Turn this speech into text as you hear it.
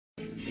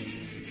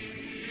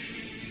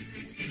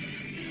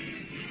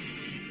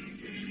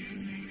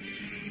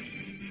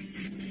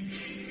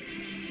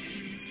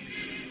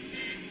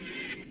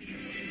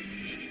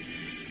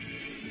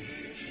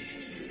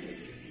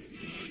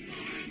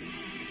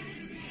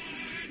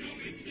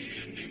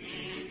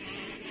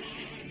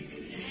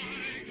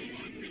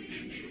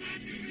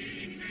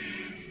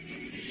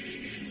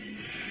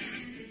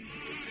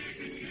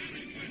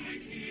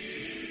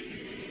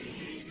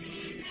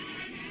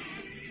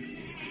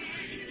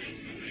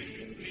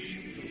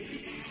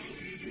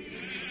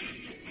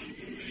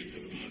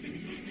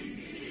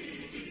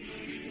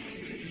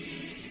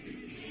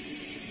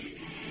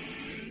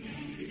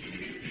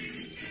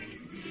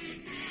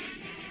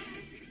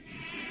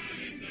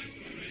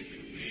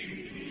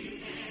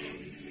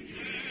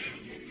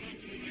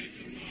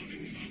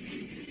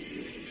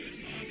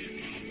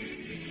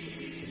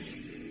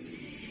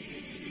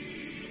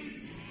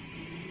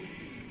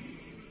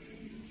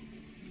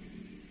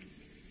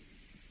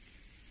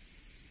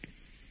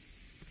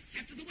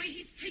after the way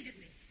he's treated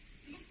me.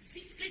 The most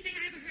beastly thing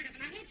I ever heard of,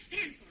 and I won't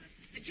stand for it.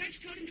 The judge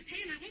told him to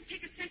pay, and I won't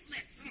take a cent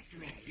less. After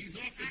all, he's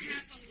offered A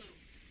half a loaf.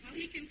 Well,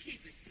 he can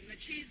keep it, and the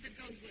cheese that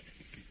goes with it.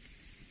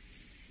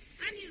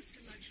 I'm used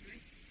to luxury.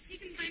 He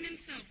can blame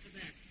himself for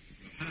that.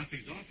 The half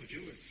he's offered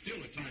you is still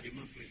a tidy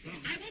monthly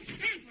sum. I won't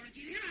stand for it, do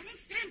you hear? I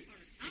won't stand for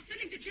it. I'll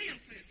send him to jail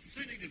first.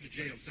 Sending him to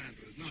jail,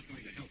 Sandra, is not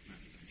going to help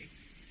matters any.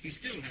 He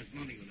still has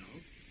money, you know,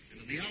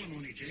 and in the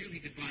alimony jail he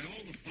could buy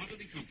all the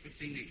bodily comforts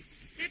he needs.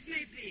 That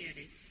may be,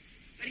 Eddie.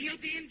 But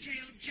he'll be in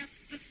jail just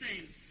the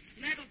same.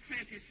 And that'll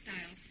cramp his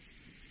style.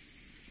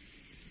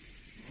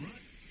 All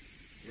right.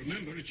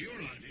 Remember, it's your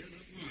idea,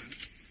 not mine.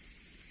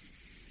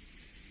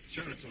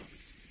 Sheriff's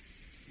office.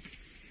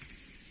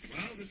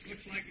 Well, this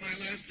looks like my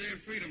last day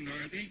of freedom,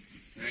 Dorothy.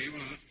 There you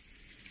are.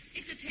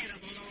 It's a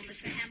terrible law,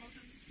 Mr.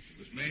 Hamilton. It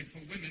was made for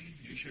women.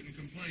 You shouldn't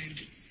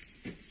complain.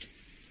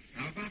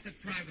 How about that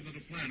private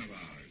little plan of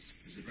ours?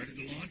 Is it ready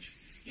to launch?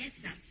 Yes,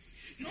 sir.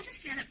 You're to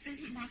sell at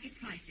present market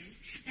prices,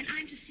 and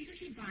I'm to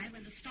secretly buy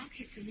when the stock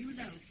hits a new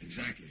low.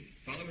 Exactly.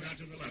 Follow it out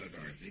to the letter,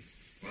 Dorothy,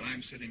 while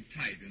I'm sitting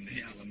tight in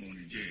the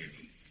alimony jail.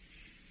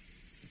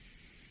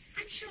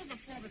 I'm sure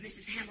the former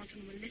Mrs.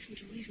 Hamilton will listen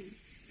to reason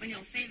when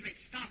your favorite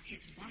stock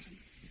hits bottom.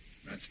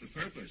 That's the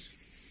purpose.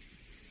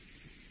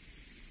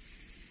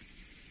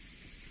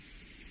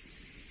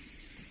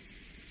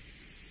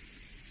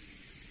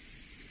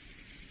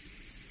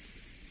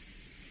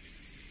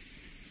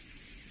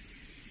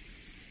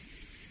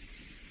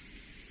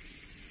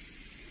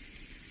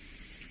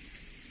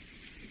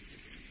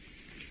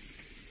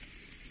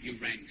 You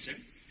rang, sir?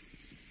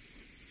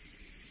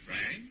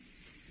 Rang?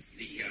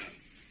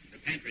 The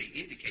pantry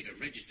indicator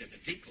registered a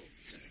tinkle,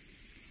 sir.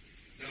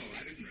 No,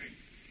 I didn't ring.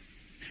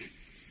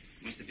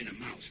 Must have been a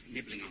mouse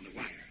nibbling on the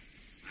wire.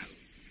 I'll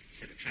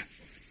set a trap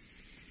for it.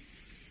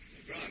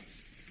 The drugs.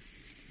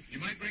 You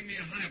might bring me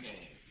a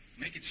highball.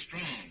 Make it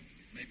strong.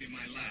 Maybe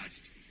my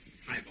last.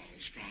 Highball,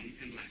 strong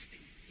and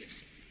lasting. Yes,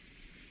 sir.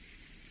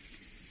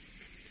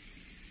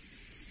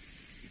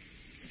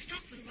 The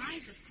stock will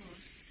rise, of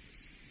course.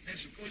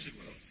 Yes, of course it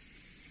will.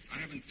 I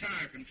have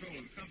entire control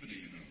of the company,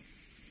 you know.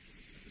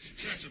 The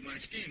success of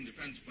my scheme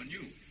depends upon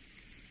you.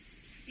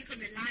 You can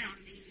rely on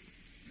me.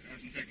 It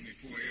hasn't taken me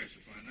 4 years to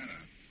find that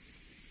out.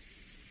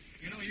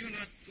 You know, you're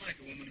not like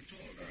a woman at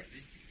all,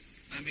 Dorothy.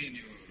 I mean,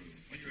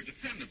 you're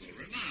dependable,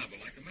 reliable,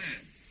 like a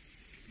man.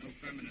 No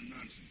feminine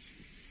nonsense.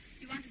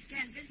 You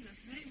understand business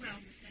very well,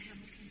 Mr.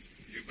 Hamilton.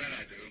 You bet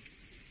I do.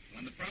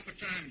 When the proper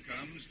time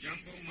comes,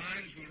 jumbo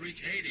mines will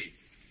reach 80,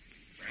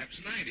 perhaps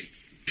 90.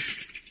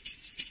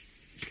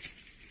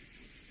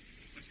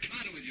 What's the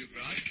matter with you,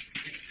 Grog?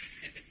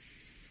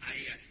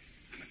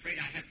 I'm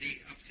afraid I have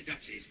the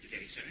upsy-dupsies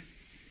today, sir.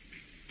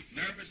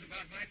 Nervous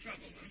about my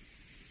trouble, huh?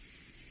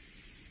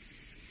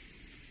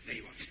 There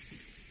you are, sir.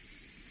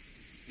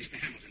 Mr.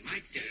 Hamilton,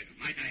 might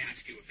I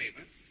ask you a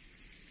favor?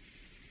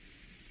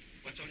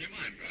 What's on your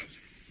mind, Grubbs?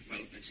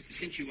 Well,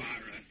 since you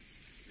might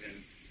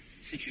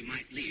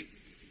leave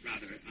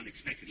rather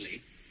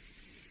unexpectedly,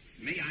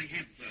 may I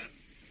have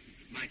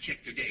my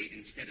check today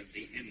instead of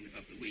the end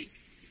of the week?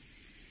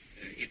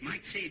 It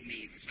might save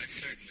me...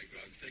 Certainly,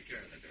 Grubbs. Take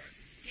care of that, Dorothy.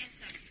 Yes,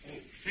 sir.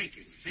 Oh, thank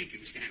you. Thank you,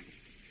 Mr. Hamilton.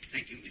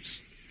 Thank you, Miss.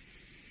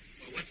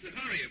 Well, what's the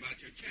hurry about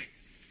your check?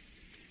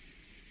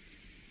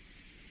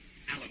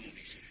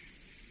 Alimony, sir.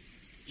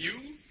 You?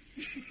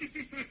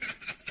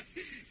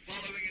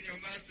 Following in your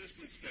master's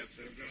footsteps,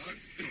 huh,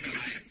 Grubbs? Well,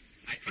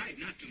 I tried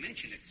not to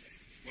mention it, sir.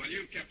 Well,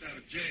 you kept out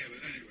of jail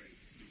at any rate.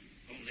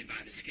 Only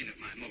by the skin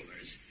of my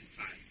molars, if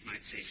I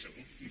might say so.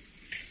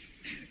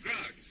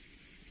 Groggs,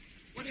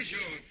 what is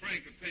your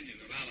frank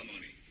opinion of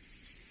alimony?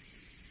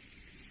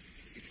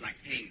 It's like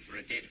paying for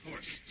a dead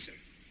horse, sir.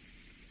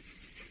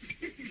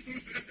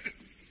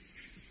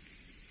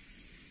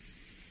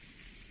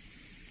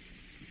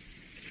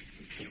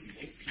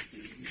 Jumbo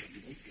platinum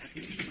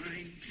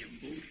mine,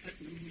 jumbo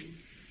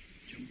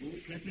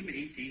platinum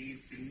 80,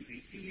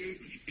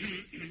 88,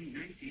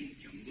 90,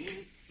 jumbo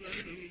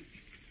platinum,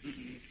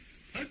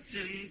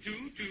 Hudson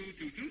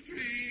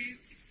 22223.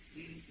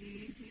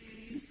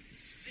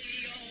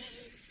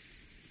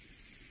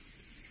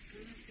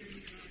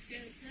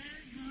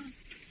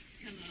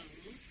 Hello.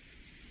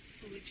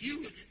 Oh, it's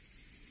you, is it?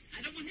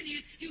 I don't want any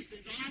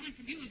excuses. All I want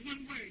from you is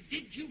one word.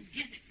 Did you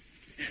get it?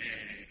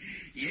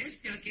 Yes,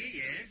 Ducky,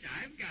 yes,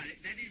 I've got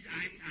it. That is,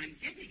 I'm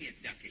getting it,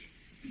 Ducky.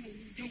 Oh,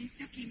 don't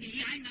ducky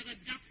me. I'm not a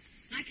duck.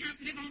 I can't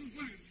live on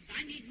worms.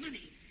 I need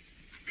money.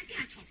 I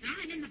can't talk now.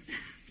 I'm in the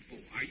bath. Oh,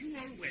 are you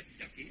all wet,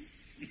 Ducky?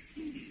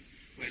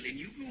 Well, then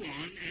you go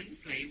on and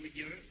play with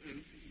your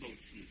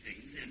boats and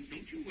things, and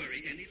don't you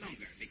worry any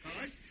longer,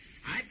 because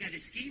I've got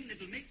a scheme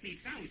that'll make me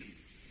thousands.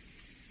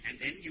 And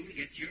then you'll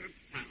get your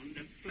pound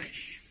of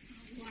flesh.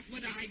 Oh, what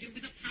would I do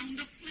with a pound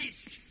of flesh?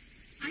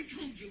 I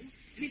told you,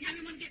 anytime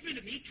you want to get rid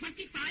of me,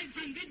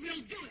 2,500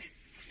 will do it.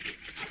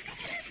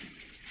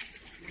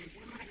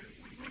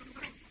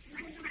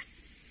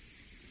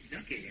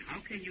 Ducky,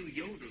 how can you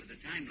yodel at a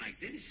time like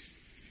this?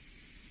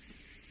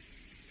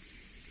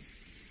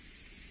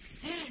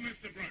 Oh,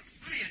 Mr. Brooks.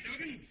 Hiya,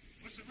 Dugan.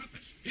 What's the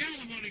rumpus? The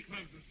alimony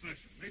club's in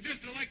session. They just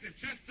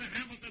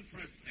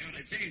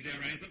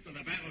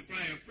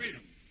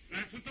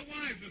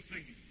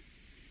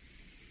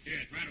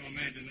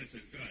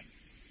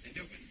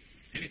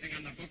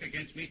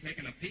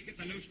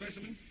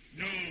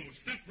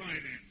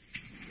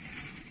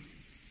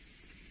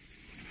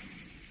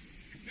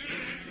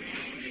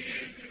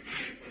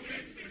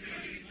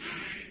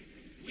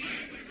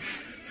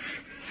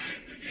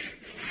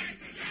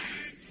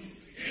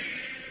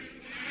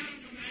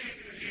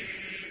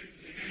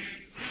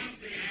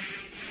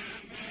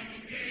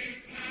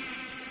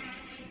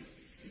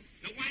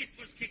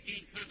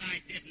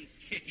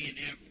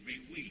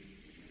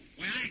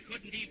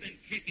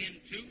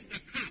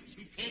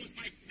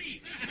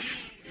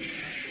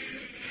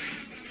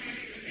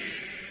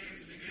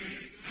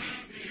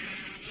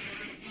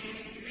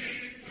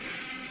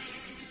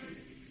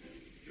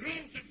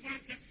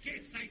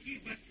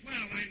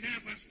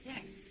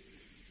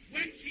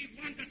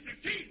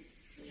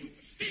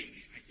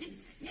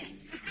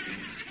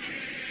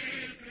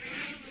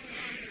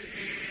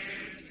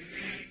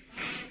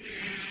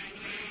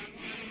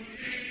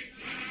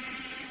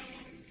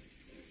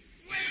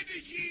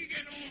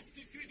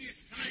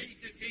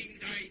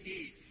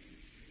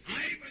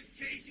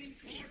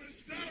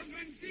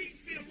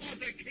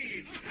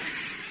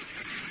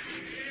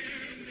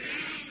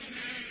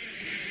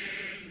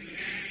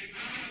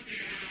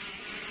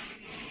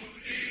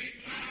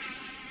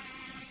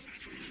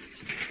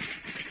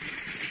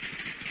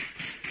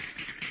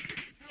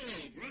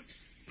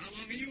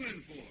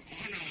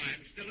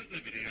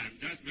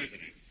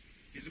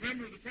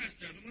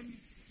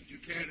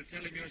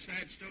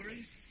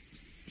stories?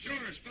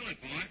 Sure, spill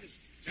it, boys.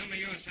 Tell me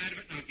your side of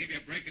it, and I'll give you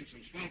a break and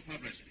some swell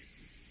publicity.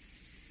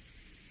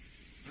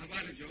 How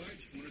about it,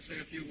 George? Want to say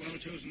a few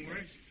well-chosen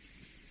words?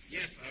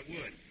 Yes, I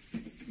would.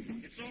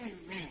 It's all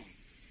wrong.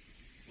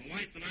 My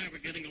wife and I were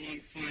getting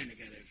along fine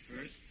together at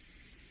first,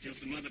 till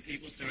some other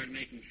people started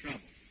making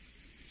trouble.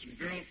 Some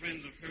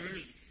girlfriends of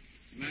hers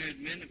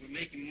married men that were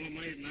making more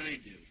money than I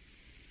do.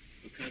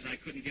 Because I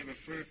couldn't give her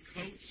fur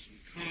coats and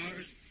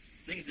cars,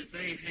 things that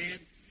they had.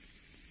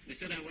 They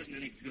said I wasn't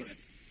any good.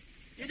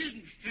 It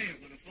isn't fair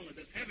when a fellow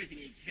does everything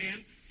he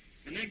can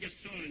and then gets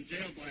thrown in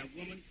jail by a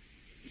woman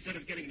instead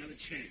of getting another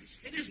chance.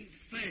 It isn't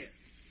fair.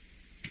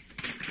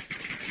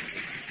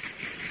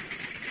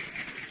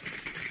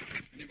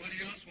 Anybody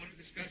else want to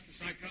discuss the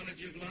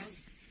psychology of love?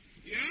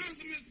 Yes,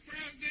 Mr.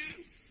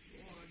 President.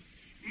 Go on.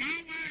 My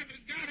wife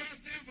has got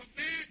herself a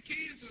bad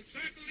case of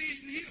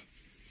circulation here.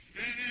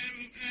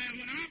 And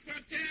when I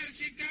protested,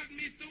 she got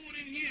me thrown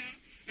in here.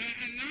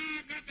 And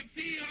now I got to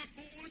pay her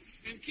board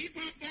and keep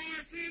her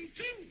boyfriend,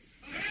 too.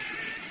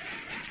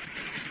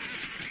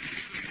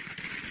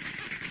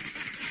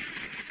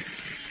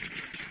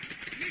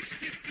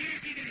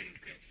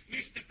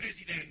 Mr.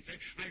 President,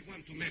 I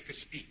want to make a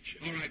speech.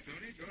 All right,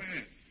 Tony, go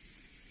ahead.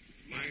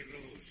 My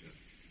Rosa,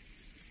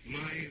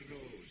 my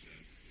Rosa,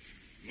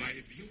 my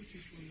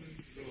beautiful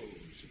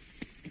Rosa.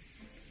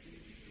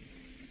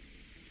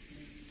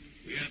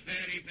 We are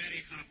very,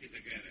 very happy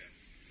together.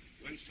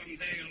 When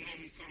someday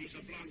along comes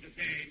a blonde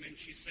dame and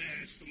she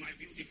says to my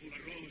beautiful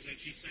Rosa,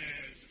 she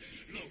says,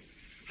 look,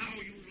 how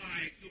you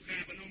like to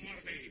have no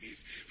more babies,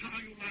 how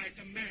you like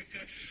to make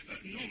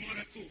no more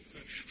cook,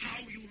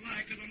 how you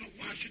like to not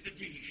wash the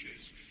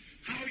dishes,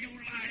 how you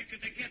like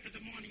to get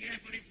the morning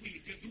every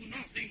week, do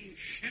nothing,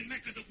 and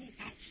make the hoop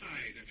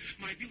outside.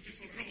 My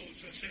beautiful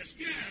Rosa says,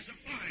 yes,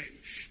 fine.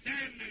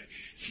 Then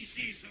she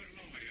sees her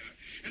lawyer,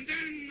 and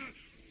then,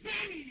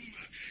 boom!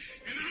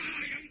 And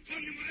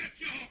Antonio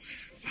Morecchio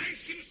finds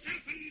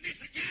himself in this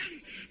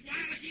again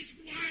while his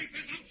wife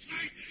is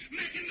outside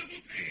making the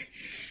buffet.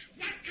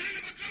 What kind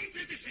of a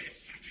country this is?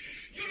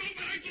 You know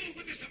what I do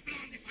with this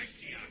blonde if I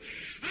see her.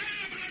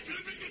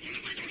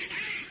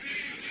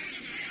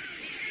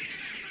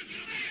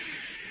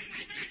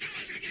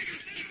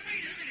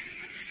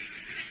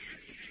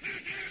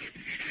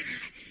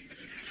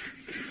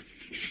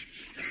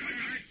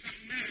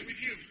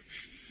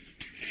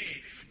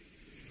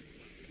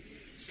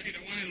 Say,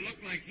 do I look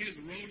like his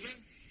Rosa?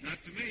 Not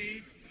to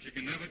me, but you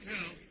can never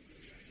tell.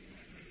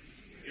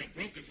 Your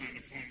broker's on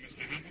the phone,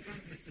 Mr.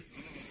 Hamilton.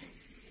 Oh.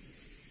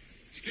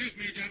 Excuse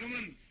me,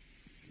 gentlemen.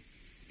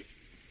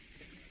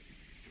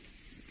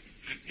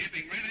 I'm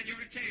camping right on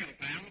your tail,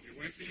 pal. You're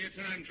wasting your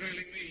time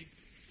trailing me.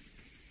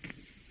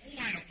 Oh,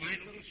 I don't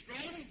mind a little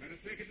stroll. Better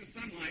take it to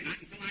sunlight.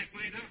 Not until I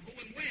find out who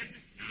and when.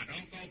 Now,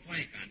 don't go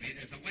blank on me.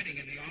 There's a wedding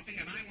in the offing,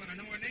 and I want to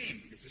know her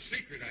name. It's a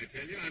secret, I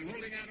tell you. I'm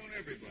holding out on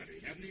everybody.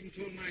 Haven't even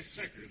told my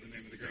secretary the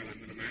name of the girl I'm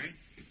going to marry.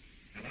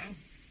 Hello?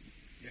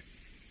 Yeah.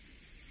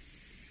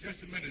 Just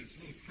a minute. It's a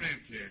little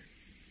cramped here.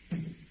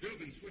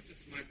 Dugan, switch it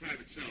to my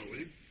private cell,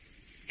 will you?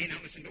 Hey,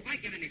 now, listen, do I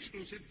get an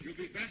exclusive? You'll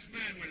be best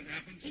man when it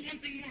happens. Oh, one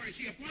thing more. Is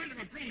she a blonde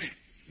or a brunette?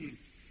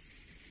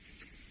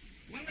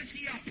 Well, is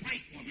she a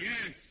white woman?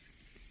 Yes.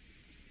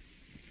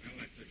 Well,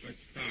 that's a good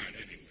start,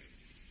 anyway.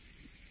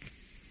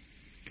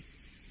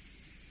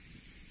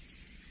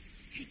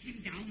 Take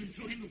him down and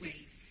throw him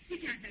away. We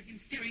can't have him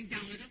staring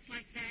down at us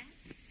like that.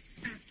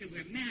 After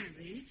we're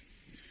married.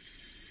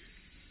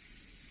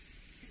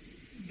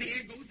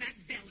 There goes that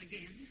bell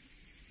again.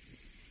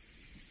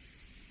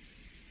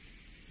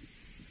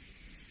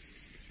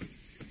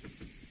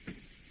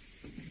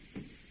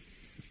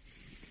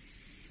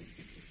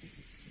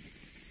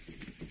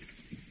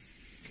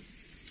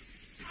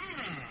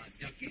 Ah,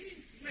 Ducky.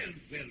 Well.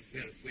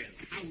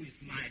 How is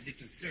my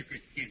little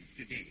circus tent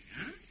today,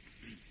 huh?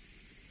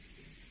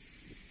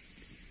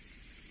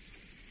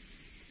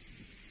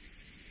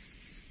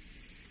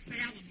 The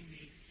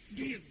alimony.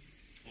 Give.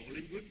 All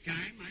in good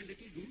time, my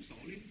little goose,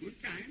 all in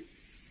good time.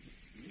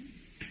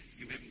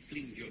 You haven't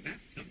cleaned your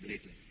bathtub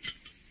lately.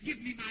 Give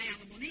me my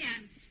alimony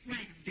and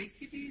scram. Take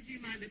it easy,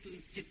 my little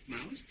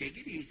titmouse. Take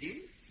it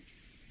easy.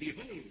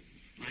 Behold,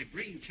 my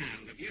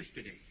brainchild of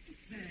yesterday.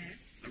 What's that?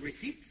 A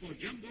receipt for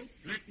Jumbo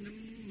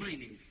Platinum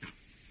Mining Stock.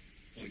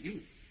 For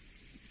you,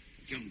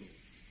 Jumbo.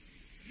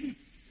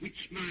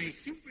 Which my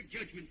super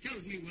judgment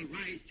tells me will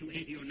rise to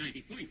 80 or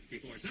 90 points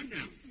before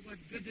sundown. What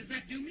good does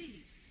that do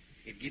me?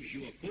 It gives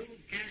you a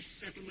cold cash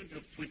settlement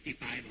of $2,500.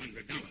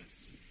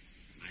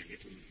 My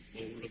little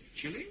bowl of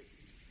chili.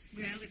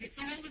 Well, if it's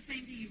all the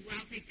same to you,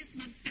 I'll take this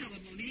month's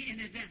alimony in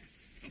advance.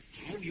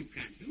 Oh, you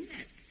can't do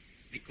that.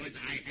 Because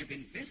I have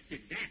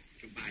invested that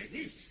to buy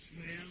this.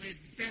 Well, it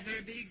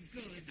better be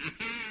good.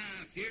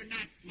 Aha! Fear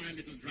not, my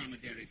little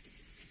dromedary.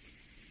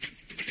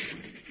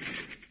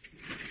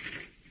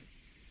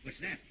 What's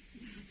that?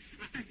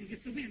 I think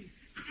it's the wind.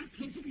 I'll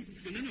close the window.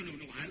 No.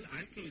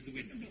 I'll close the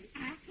window. No,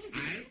 I'll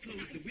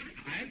close the window.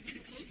 I'll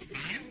close the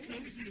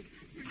window.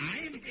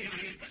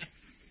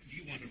 Do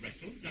you want to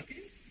wrestle,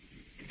 Ducky?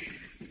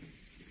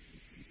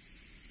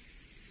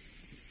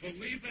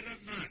 believe it or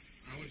not,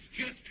 I was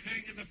just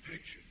hanging a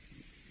picture.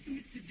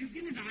 Mr.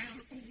 Dugan and I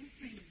are old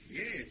friends.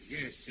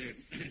 Yes,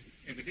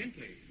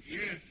 evidently.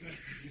 Yes,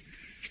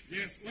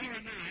 yes, Laura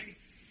and I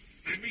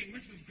mean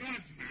Mrs.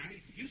 Gods and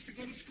I, used to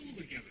go to school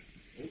together.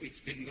 Oh, it's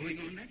been going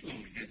on that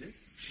long, has it?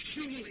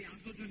 Surely,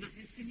 Uncle, you're not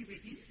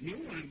insinuating. No,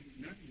 I'm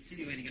not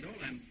insinuating at all.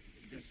 I'm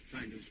just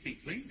trying to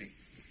speak plainly.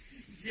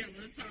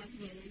 Jealous,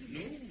 Oswald.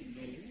 No.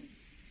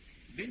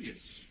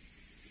 Bilious.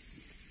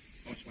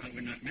 Of course, while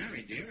we're not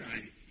married, dear,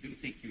 I do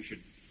think you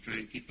should try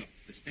and keep up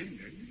the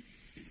standard.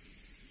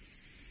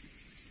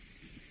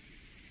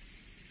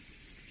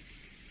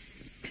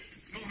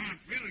 No hard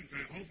feelings,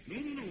 I hope. No.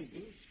 Go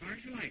as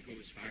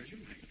far as you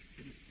like.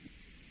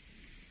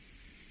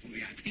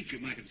 Only I think you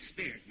might have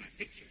spared my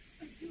picture.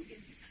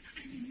 Dugan.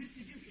 I mean,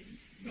 Mr. Dugan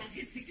brought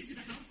his picture to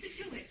the house to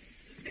show it.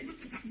 They must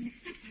have gotten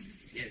mixed up on it.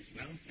 Yes,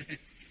 well,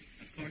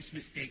 of course,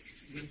 mistakes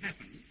will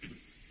happen.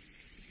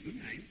 Good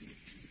night.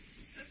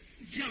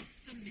 Just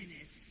a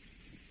minute.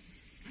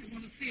 I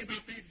want to see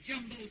about that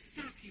jumbo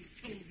stock you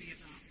told me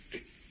about.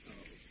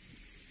 Oh.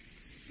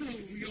 So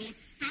your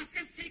stock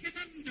has taken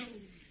a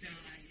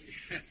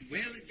nosedive.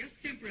 Well, just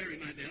temporary,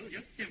 my Bill,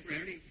 just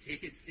temporary.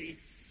 Take it, the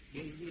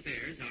bulls with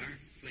theirs are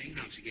playing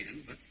house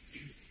again, but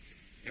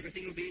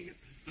everything will be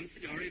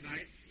hunky-dory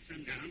by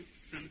sundown,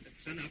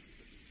 sun up,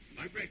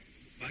 by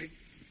breakfast, by...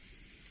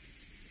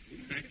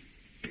 Good night.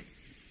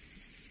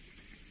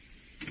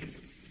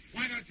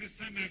 Why don't you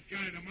send that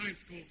guy to my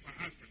school for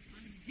husband?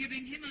 I'm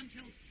giving him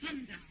until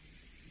sundown.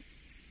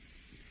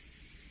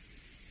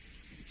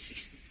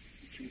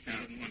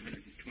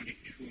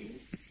 2,122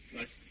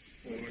 plus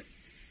 4,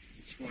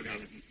 it's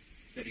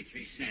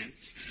 $4.33.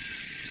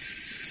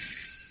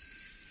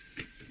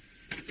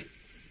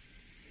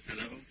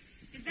 Hello?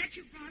 Is that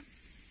you, Bob?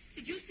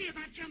 Did you see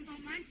about jumbo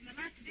mine from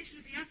the last edition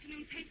of the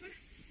afternoon paper?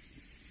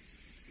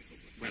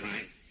 Well,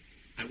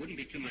 I wouldn't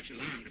be too much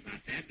alarmed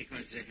about that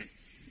because,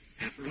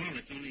 after all,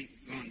 it's only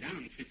gone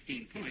down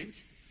 15 points.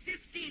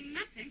 15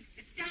 nothing.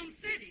 It's down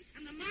 30,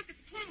 and the market's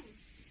closed.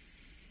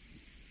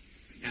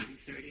 Down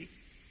 30?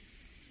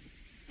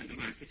 And the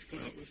market's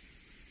closed.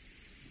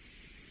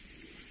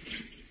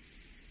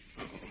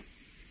 Oh.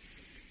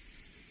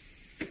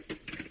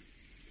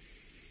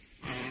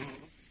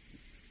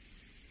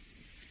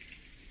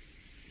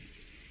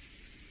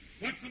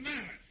 What's the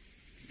matter?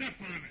 Step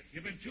on it.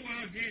 You've been 2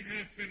 hours, you ain't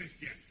half finished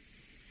yet.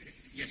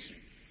 Yes, sir.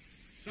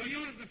 So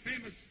you're the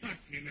famous stock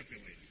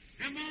manipulator.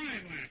 Am I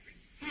laughing?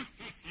 Ha,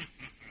 ha, ha,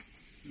 ha, ha.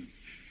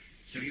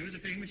 So you're the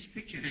famous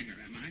picture hanger,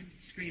 am I?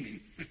 Screaming.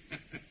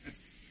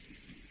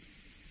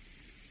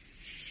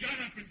 Shut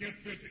up and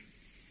get busy.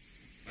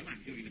 Well,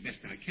 I'm doing the best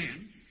I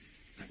can.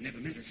 I've never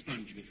met a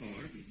sponge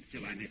before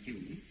until I met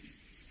you.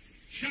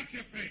 Shut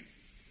your face.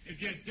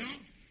 If you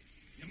don't,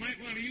 you might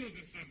want to use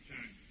it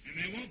sometime. And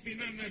there won't be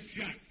none that's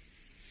shut.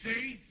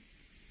 See?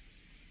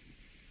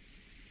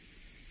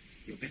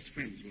 Your best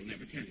friends will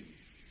never tell you.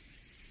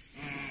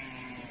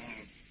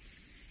 Oh.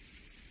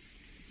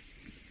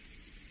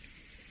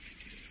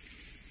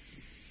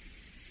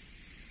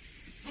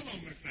 Hello,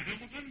 Mr.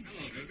 Hamilton.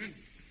 Hello, Dugan.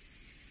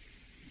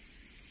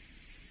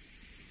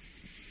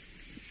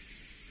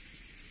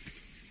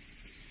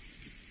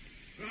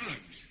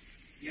 Drugs.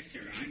 Yes,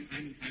 sir.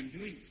 I'm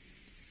doing...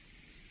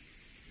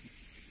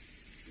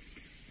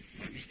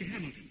 Why, Mr.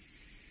 Hamilton,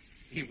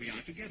 here we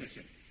are together,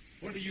 sir.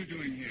 What are you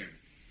doing here?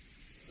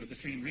 For the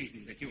same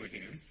reason that you're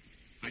here.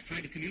 I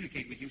tried to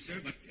communicate with you, sir,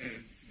 but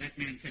that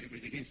man said it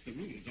was against the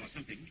rules or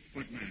something.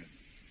 What man?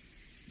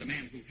 The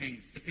man who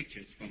hangs the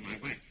pictures for my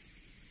wife.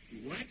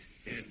 What?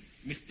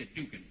 Mr.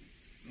 Dugan.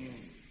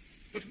 Oh.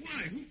 But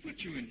why? Who put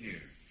you in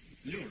here?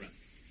 Lura.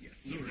 Yes,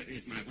 Lura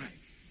is my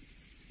wife.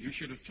 You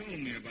should have told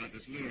me about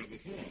this Lura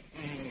before.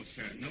 Oh,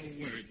 sir, no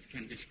words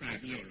can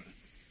describe Lura.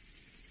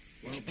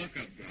 Well, buck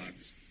up,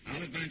 Gogs.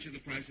 I'll advance you the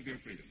price of your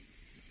freedom.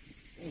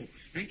 Oh,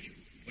 thank you.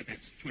 But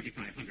that's $2,500,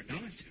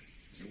 sir.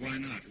 So why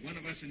not? One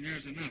of us in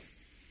here's enough.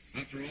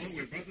 After all,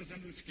 we're brothers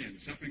under the skin,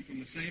 suffering from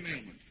the same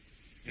ailment,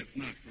 if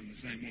not from the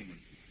same woman.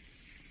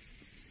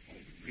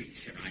 Oh, please,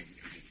 sir, I...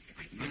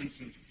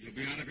 Nonsense. You'll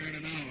be out of here in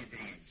an hour,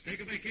 Gogs. Take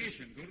a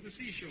vacation. Go to the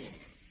seashore.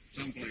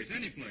 Someplace,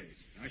 any place.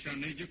 I shall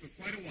need you for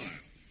quite a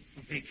while.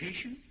 A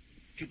vacation?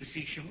 To the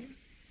seashore?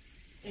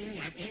 Oh,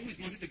 I've always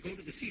wanted to go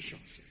to the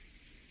seashore, sir.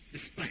 The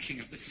splashing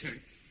of the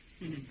surf.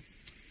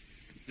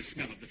 The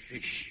smell of the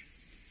fish.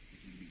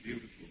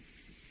 Beautiful.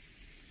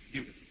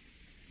 Beautiful.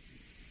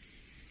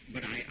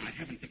 But I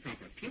haven't the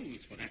proper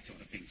clothes for that sort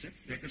of thing, sir.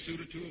 Take a suit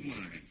or two of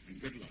mine, and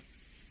good luck.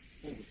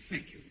 Oh,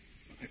 thank you.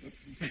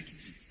 Thank you,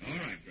 sir. All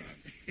right,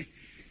 Gogs.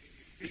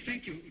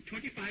 Thank you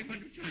 2,500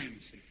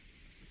 times, sir.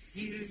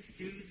 Here's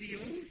to the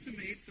old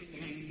tomato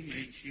long,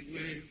 may she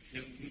live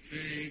till we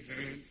pay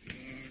her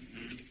corn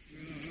and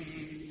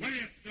corn. What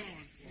are you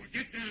stalling for?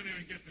 Get down there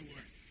and get to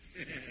work.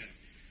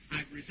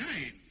 I've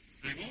resigned.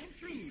 I'm all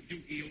through,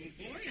 Dookie, old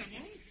boy. I'm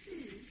all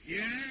through.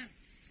 Yeah?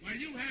 Well,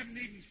 you haven't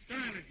even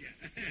started yet.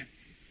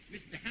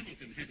 Mr.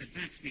 Hamilton has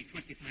advanced me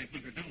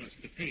 $2,500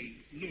 to pay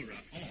Lura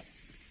off.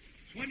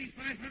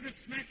 2,500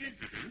 smackers?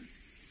 Uh-huh.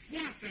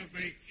 What a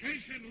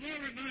vacation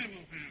Laura and I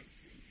will have.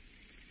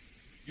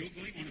 You're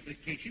going on a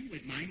vacation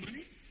with my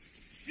money?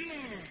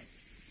 Sure.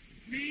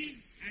 Me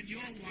and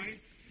your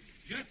wife,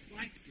 just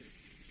like this.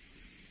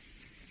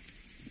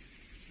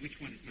 Which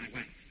one is my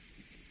wife?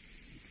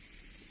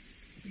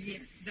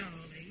 Yes,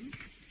 darling.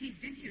 He's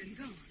been here and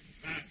gone.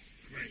 That's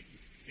great.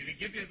 Did he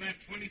give you that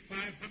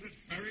 2,500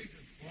 berries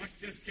that Boss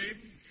just gave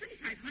him?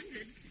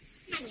 2,500?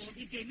 No, all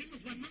he gave me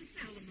was 1 month's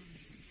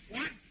alimony.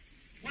 What?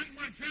 1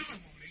 month's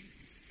alimony?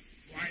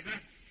 Why,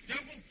 that's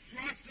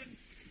double-crossing.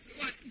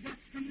 What's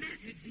the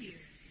matter, dear?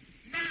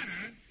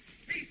 Matter?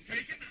 He's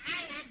taking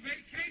our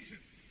vacation.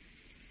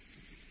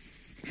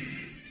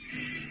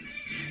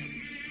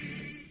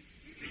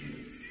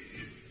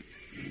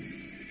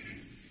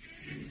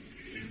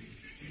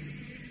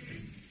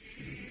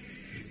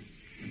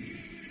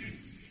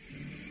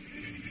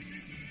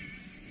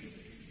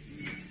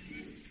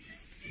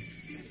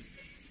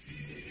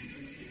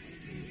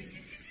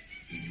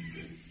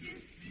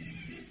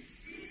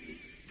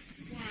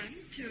 One,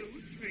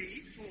 2,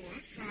 3, 4,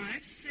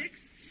 5, 6,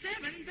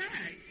 7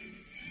 bags.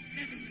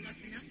 Heaven's a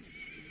lucky number.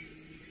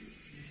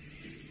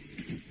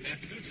 Good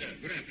afternoon, sir.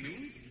 Good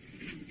afternoon.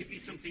 Give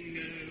me something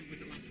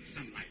with a lot of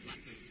sunlight,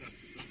 lots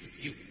of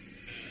view.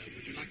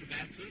 Would you like a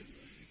bath, sir?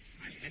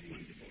 I had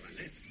one before I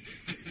left.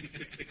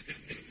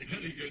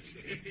 Very good,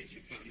 sir.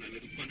 You found my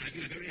little fun. I've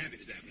been very happy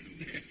this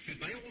afternoon.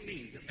 By all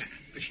means, a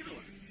bath, a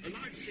shower, a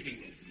large sitting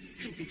room,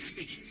 something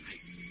spacious. I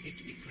hate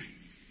to be cramped.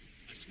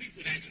 A suite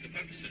would answer the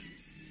purpose, sir.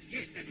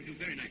 Yes, that would do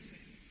very nicely.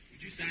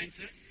 Would you sign,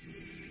 sir?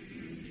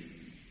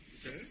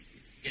 Sir?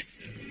 Yes,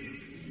 sir.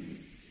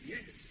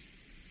 Yes.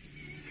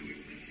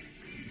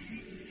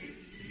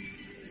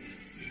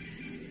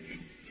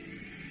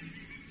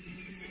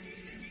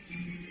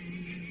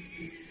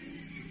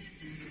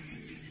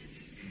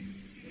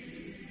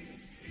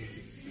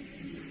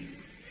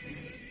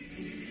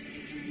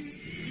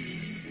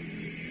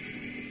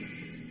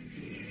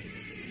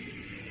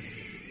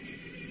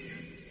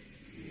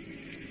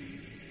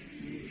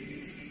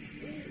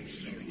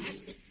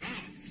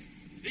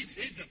 This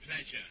is a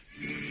pleasure.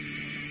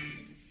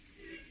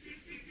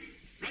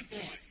 Front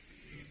boy.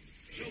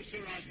 Show Sir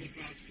Oswald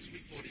Roggs to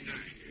Suite 49.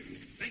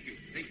 Thank you.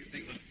 Thanks a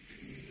lot.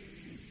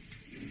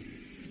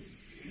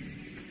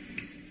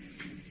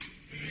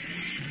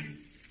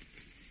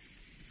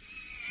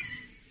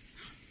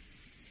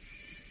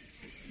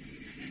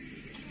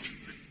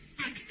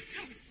 I'm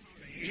so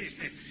sorry. Yes,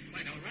 that's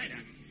quite all right.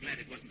 I'm glad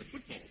it wasn't the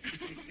football.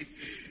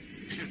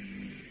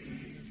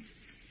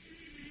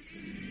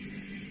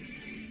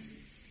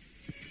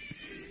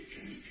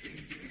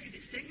 Pretty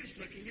distinguished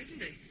looking,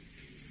 isn't he?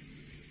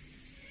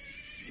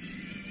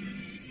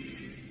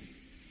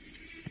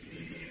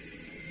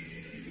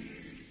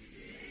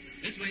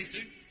 This way,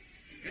 sir.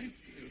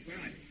 Where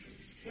are you?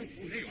 Oh,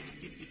 there you are.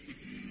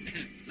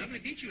 Lovely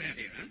beach you have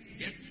here, huh?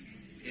 Yes.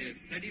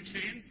 Plenty of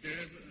sand,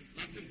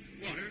 lots of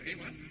water. Eh,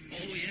 what?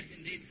 Oh, yes,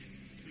 indeed.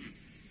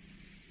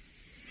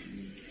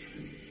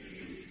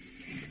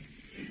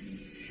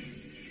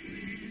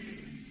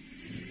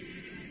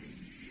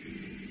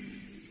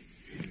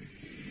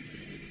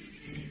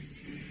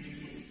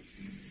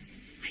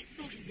 I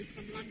thought he was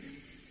from London.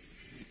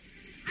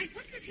 I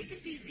wonder if he can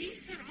be the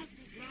Sir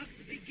Oswald Roggs,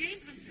 the big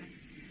game hunter.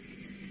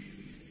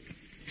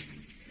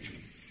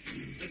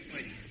 This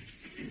way.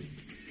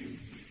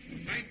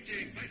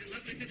 Quite a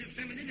lovely bit of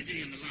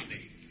femininity in the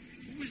lobby.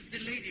 Who was the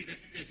lady that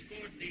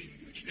scored the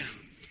touchdown?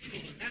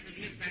 Oh, that was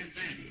Miss Van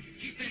Zandt.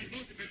 She spends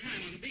most of her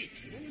time on the beach.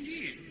 Oh,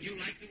 indeed. You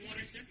like the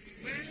water, sir?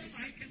 Well,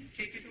 I can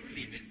take it or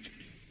leave it.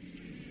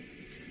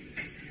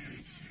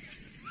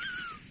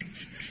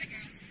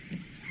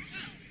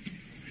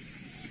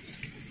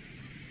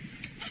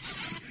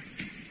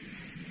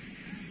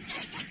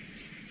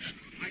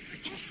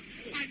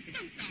 I'm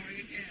so sorry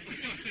again.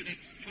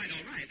 That's quite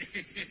all right.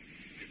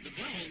 The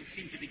balls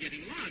seem to be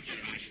getting larger.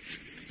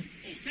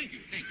 Oh, thank you.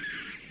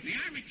 May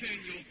I return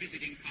your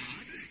visiting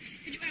card?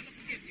 Can you ever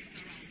forgive me,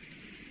 Sir Oswald?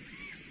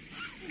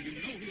 Oh, you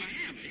know who I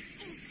am, eh?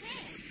 Oh, of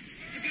course.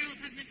 The girls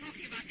haven't been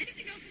talking about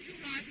anything else since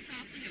you arrived this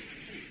afternoon.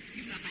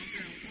 You know how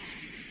girls are.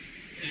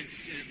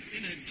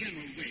 In a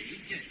general way,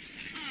 yes.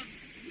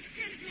 Would you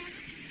care to join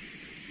us?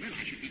 Well,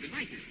 I should be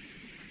delighted.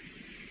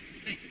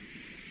 Thank you.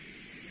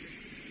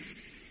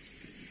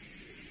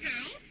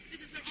 Girls,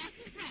 this is Sir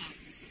Oswald Roggs.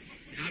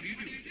 How do you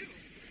do?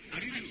 How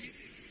do you do?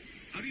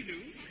 How do you do?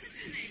 What is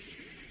his name?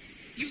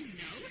 You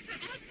know Sir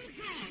Oswald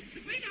Roggs,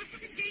 the great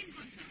African game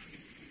hunter.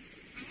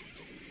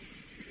 Oh.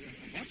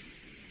 What?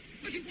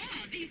 Well, you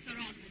are the Sir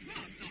Oswald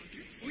Roggs, aren't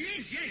you? Oh,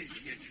 yes,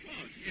 of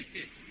course. Yes.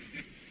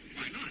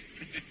 Why not?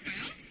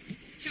 Well,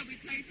 shall we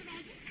play, Sir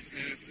Oswald?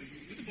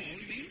 With the ball,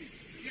 you mean?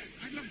 Yes,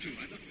 I'd love to.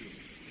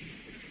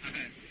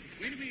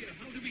 Wait a minute,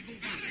 how do we go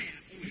down? There.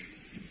 Oh, yes.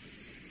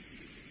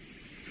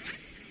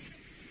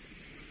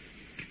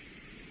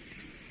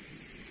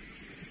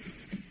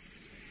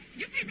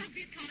 You play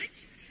rugby at college?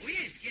 Oh,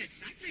 yes,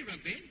 I play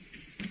rugby.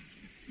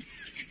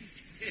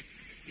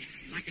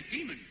 Like a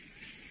demon.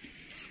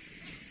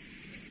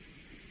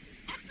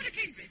 Oxford or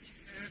Cambridge?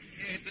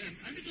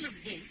 A little of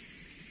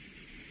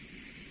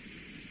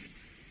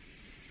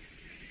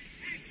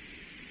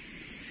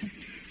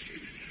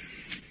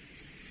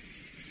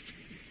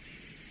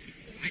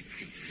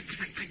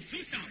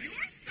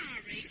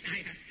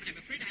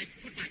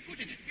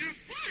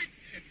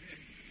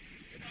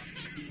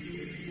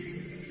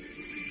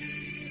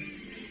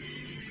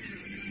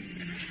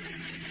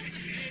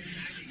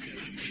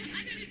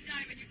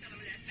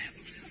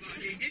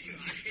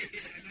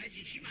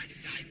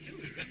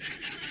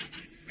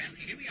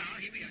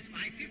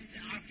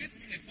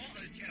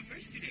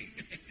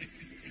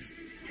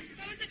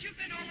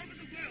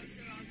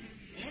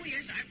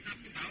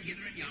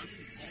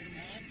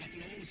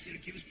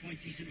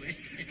east and west.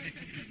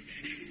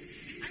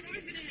 I've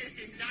always been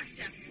interested in dark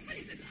stuff. What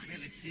is it like?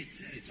 Well,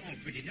 it's all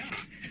pretty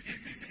dark.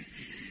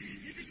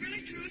 Is it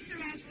really true, Sir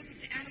Oswald, that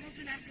the animals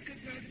in Africa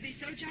grow to be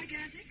so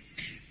gigantic?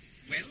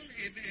 Well,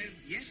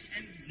 yes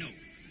and no.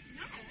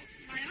 No.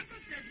 My uncle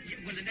says that...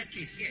 Yeah, well, in that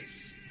case, yes.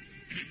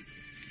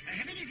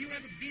 Have any of you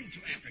ever been to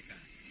Africa?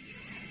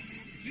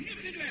 You've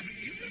never been to Africa?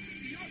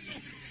 You're so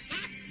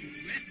hot.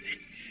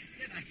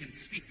 Then I can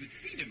speak with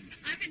freedom.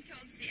 I've been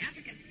told that the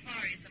African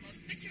safari is the most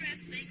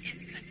picturesque thing in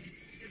the country.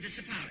 The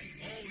safari.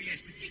 Oh,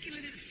 yes,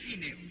 particularly the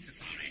female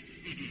safari.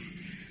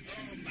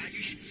 Oh, my,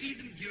 you should see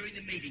them during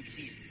the mating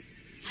season.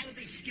 How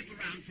they skip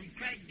around from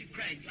crag to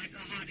crag like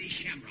a hardy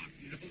shamrock.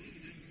 You know?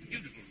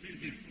 Beautiful,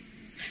 beautiful.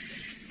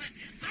 But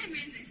I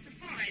mean the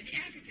safari, the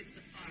African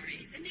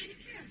safari, the native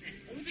caravan.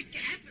 Oh,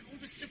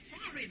 the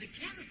safari, the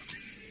caravan.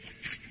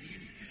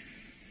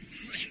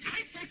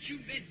 I thought you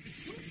meant the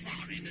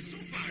safari. The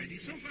safari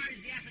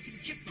is the African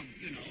chipmunk,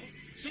 you know.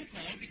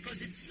 So-called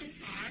because it's so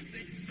far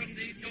from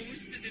the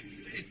nose to the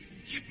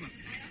chipmunk.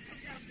 My uncle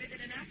tells me that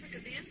in Africa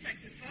the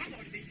insects are far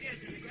more to be feared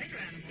than the greater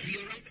animals.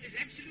 Your uncle is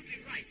absolutely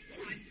right.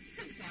 Oh, I'm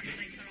so sorry to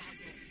make Sir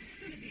Oswald.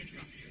 Couldn't be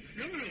interrupted.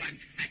 No,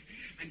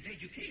 I'm glad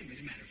you came,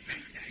 as a matter of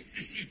fact.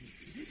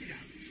 Sit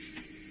down.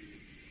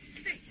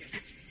 Thank you.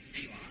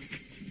 There you are.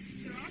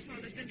 Sir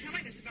Oswald has been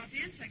telling us about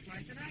the insect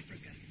life in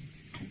Africa.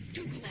 Oh,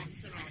 do go on,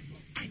 Sir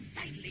Oswald. I'm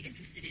vitally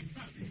interested in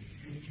bugs.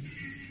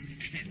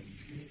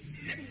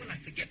 Never will I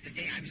forget the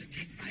day I was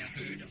attacked by a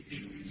herd of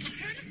beetles. A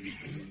herd of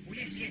beetles? Oh,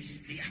 yes.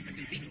 The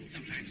African beetles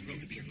sometimes grow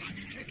to be as large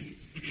as turkeys.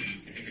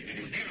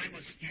 Well, there I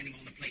was standing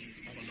on the plains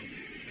all alone,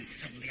 when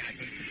suddenly I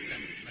heard the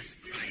relentless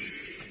cry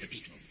of the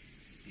beetle.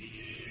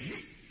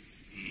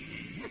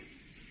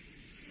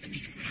 The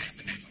beetle cry of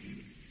the battle.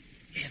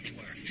 There they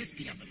were,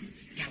 50 of them,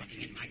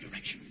 galloping in my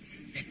direction,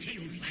 their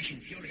tails lashing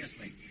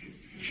furiously.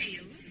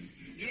 Tails?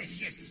 Yes.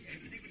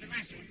 They were the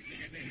last ones.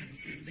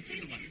 The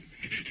tail ones.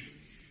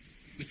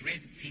 With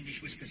red,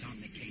 fiendish whiskers on,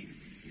 they came.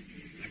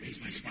 I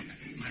raised my swatter,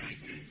 my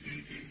rifle,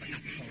 but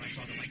not before I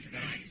saw the whites of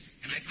their eyes.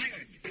 And I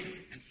fired,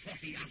 and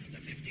 40 out of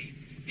the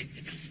 50 bit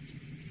the dust.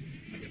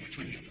 But there were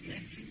 20 of them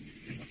left,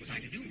 and what was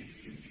I to do?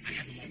 I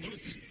had no more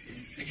bullets.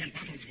 The 10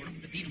 bottles were up,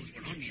 the beetles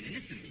were on me in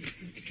an instant.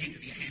 It came to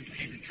be a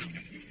hand-to-hand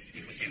encounter.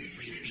 It was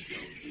every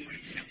beetle for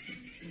itself.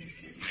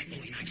 My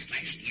bowie knife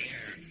slashed the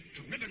air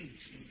to ribbons,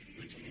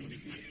 until only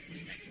one was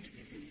left.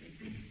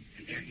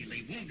 And there he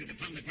lay wounded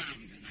upon the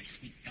ground, and I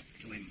sneaked up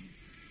to him.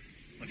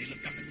 But he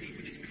looked up at me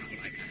with his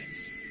cow-like eyes,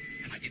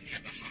 and I didn't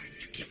have the heart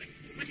to kill him.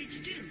 What did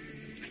you do?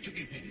 I took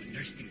him home and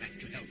nursed him back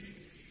to health,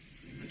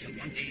 until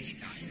one day he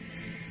died,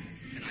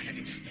 and I had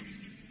him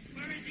stuffed.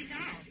 Where is he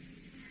now?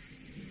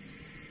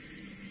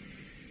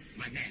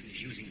 My man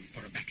is using him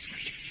for a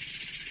backslasher.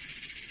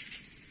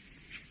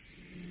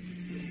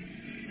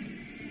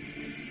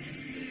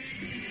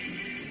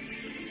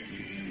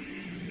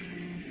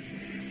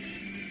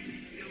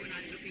 You know, when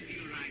I look into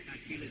your eyes, I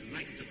feel as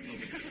light as a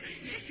float.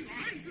 Yes, you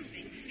are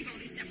improving. You've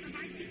only stepped from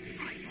my seat to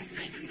right. I'm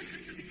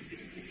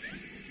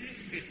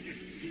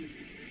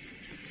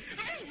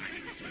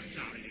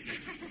sorry.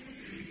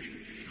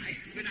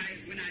 When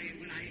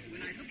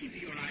I look into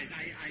your eyes, I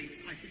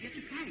forget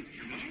to count.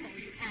 Oh,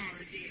 you are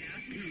a dear.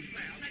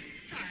 Well, let's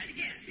try it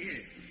again.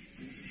 Yes.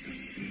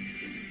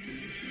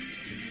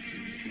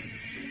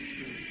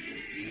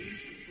 3,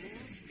 4,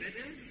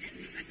 better.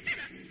 That's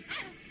better.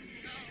 Oh,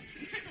 no.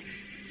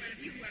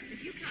 Well, if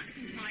you can't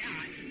see my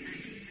eyes and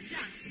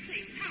dance at the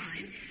same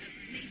time,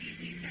 maybe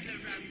we'd better,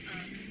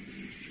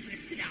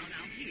 let's sit down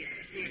out here.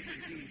 Yes, I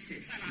do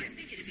insist. Well, I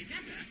think it'd be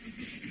better.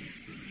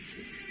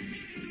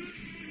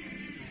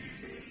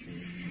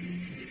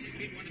 This has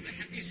been one of the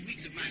happiest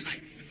weeks of my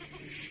life.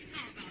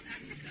 How about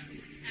Africa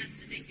and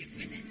the native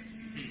women?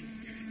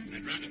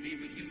 I'd rather be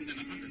with you than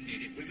 100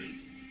 native women,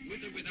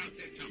 with or without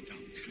their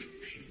tom-toms.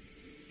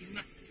 You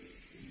must.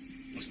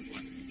 Wasn't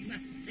what? You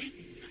mustn't say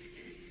things like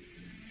that.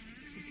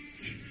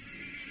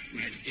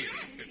 My dear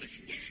No. Phyllis.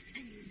 Yes,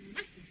 and you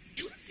mustn't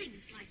do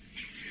things like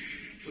that.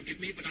 Forgive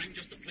me, but I'm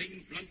just a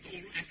plain, blunt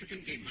old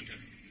African game hunter.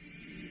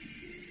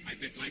 I've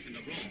lived life in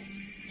the raw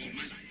all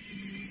my life.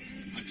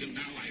 Until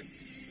now, I've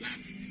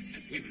laughed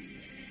at women.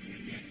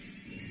 Yes,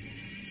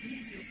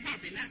 you're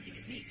probably laughing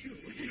at me, too.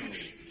 No,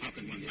 how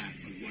can one laugh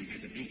when one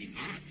has a beating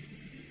heart?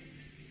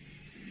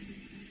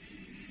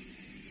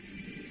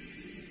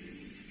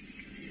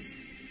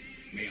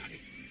 May I?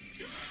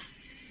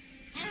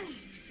 Oh,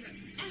 sir.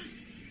 Oh,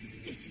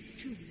 this is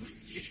too much.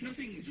 It's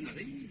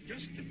nothing.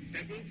 Just a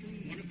pebble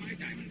from one of my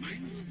diamond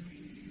mines.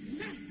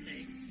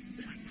 Nothing.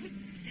 But I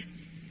couldn't accept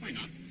it. Why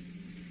not?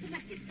 Well,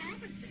 what would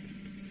Father say?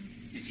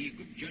 Is he a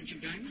good judge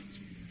of diamonds?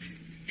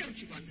 Don't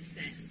you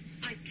understand?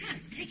 I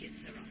can't take it,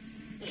 Sir.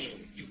 Oh,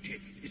 you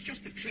kid. It's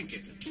just a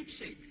trinket, a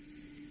keepsake.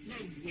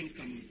 Love will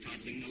come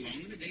toddling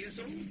along in a day or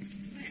so.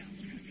 Well,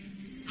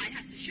 I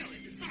have to show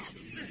it to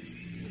Father first.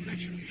 Oh,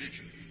 naturally.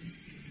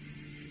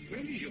 Where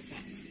is your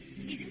father?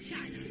 He's in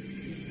China.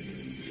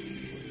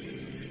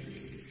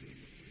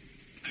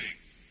 Hey.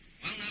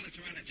 Well, now that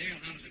you're in a jail,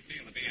 how does it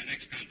feel to be an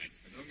ex-convict?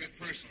 Don't get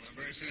personal. I'm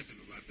very sensitive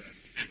about that.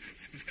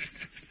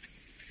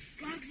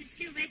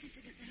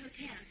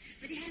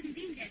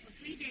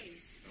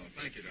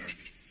 Thank you,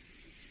 Dorothy.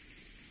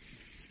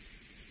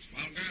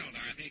 Swell girl,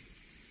 Dorothy.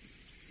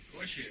 Of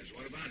course she is.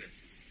 What about it?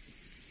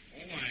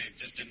 Oh, I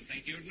just didn't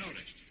think you'd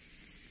noticed.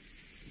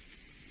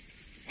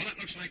 Well, it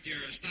looks like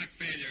your stock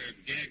failure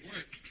gag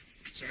worked.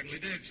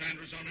 Certainly did.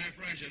 Sandra's on half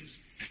rations.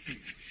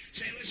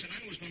 Say, listen,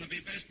 I was going to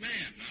be best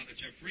man. Now that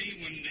you're free,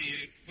 when do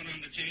you put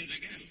on the chains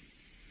again?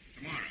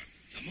 Tomorrow.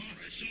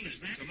 Tomorrow, as soon as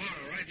that?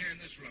 Tomorrow, right here in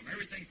this room.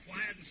 Everything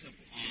quiet and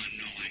simple. Oh,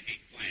 no, I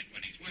hate quiet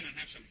weddings. Why not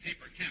have some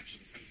paper caps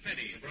and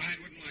confetti? The bride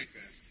wouldn't like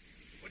that.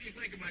 What do you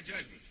think of my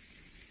judgment?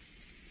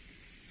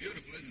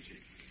 Beautiful, isn't she?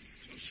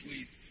 So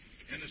sweet,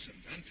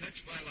 innocent,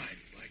 untouched by life,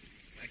 like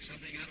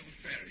something out of a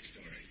fairy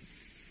story.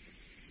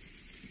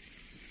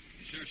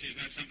 You sure she's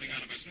not something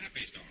out of a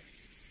snappy story?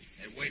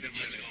 Hey, wait a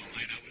minute. All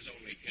right, I was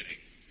only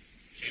kidding.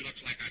 She looks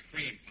like a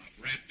cream puff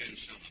wrapped in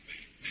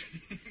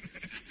cellophane.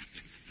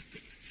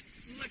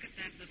 Look at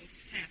that little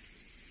sap.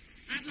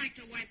 I'd like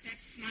to wipe that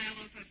smile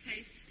off her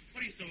face.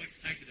 What are you so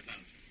excited about?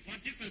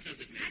 What difference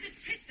does it make? Not a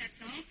trick, that's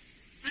all.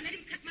 I let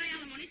him cut my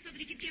alimony so that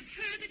he could give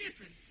her the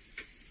difference.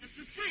 A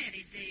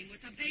society dame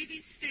with a baby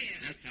stare.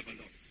 Let's have a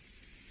look.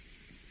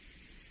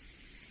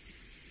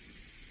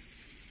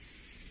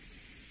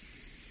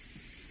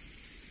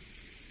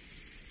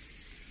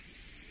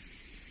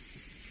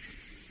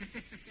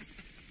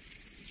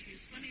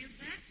 She's funny as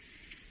that.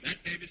 That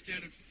baby stare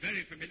looks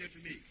very familiar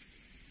to me.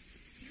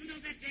 You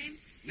know that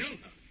dame? Know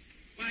her?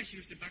 Why, she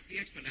used to buck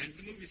the extra line in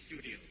the movie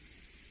studio.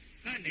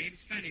 Her name's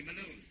Fanny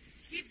Malone.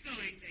 Keep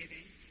going,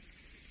 baby.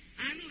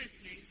 I'm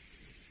listening.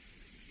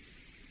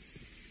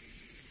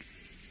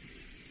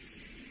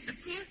 Of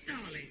course,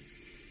 darling.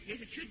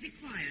 Yes, it should be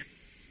quiet.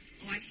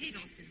 Oh, I hate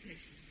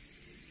ostentation.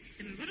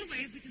 Then we run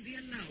away if we can be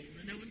alone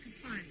and no one can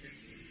find us.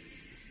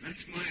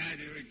 That's my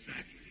idea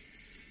exactly.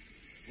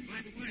 Well,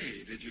 by the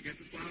way, did you get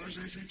the flowers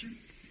I sent you?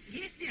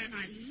 Yes, dear, and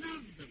I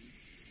love them.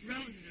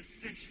 Roses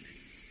especially.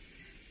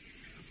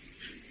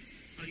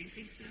 Oh, do you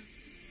think so?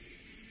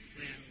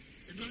 Well,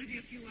 it'll only be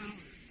a few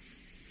hours.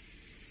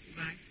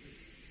 Goodbye.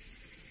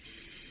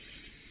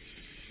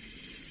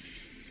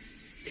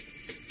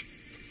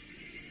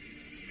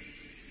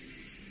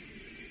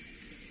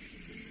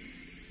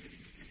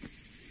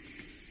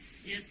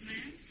 Yes,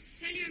 ma'am?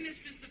 Tell your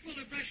mistress the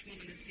Fuller Brush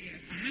woman is here.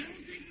 I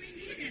don't think we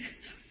need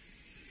it.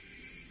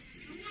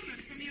 A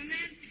woman from your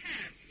man's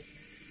past.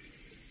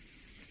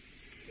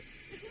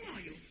 Well, who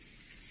are you?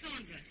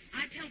 Sandra.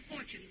 I tell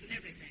fortunes and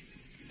everything.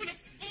 Well, of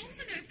all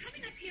the nerve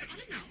coming up here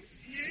unannounced.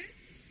 Yes?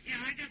 Yeah,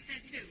 I got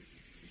that, too.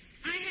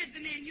 I had the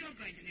man you're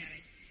going to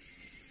marry.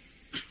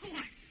 Oh,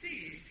 I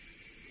see.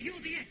 You'll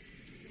be it.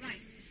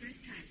 Right.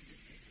 First time,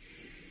 sister.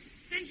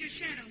 Send your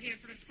shadow here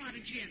for a spot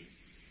of gin.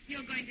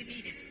 You're going to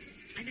need it.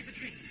 I never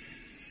drink.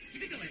 You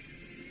be good.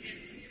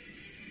 Yes.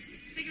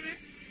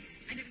 Cigarette?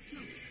 I never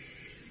smoke.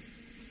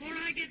 Before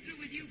I get through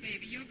with you,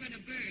 baby, you're going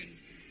to burn.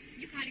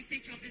 You kindly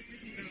state your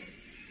business and go.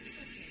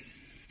 Okay.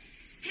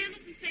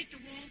 Hamilton staked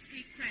a Wall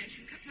Street crash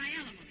and cut my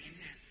alimony in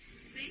half.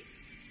 See?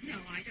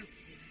 No, I don't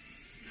see.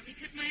 Well, he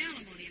cut my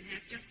alimony in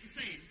half just the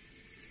same.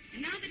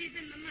 And now that he's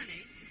in the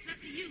money, it's up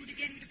to you to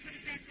get him to put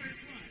it back where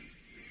it was.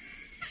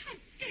 How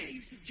dare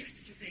you suggest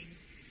such a thing?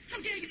 How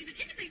dare you even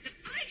intimate that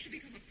I should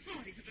become a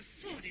party to such a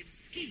sordid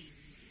scheme?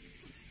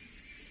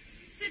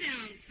 Sit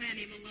down,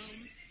 Fanny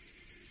Malone.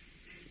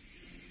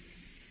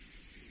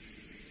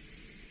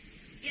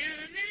 You know,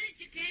 the minute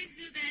you came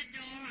through that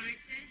door, I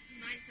said to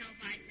myself,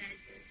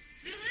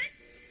 Phyllis,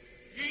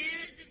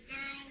 there's a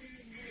girl who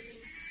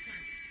holds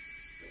sun.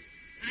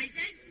 I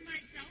said to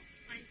myself,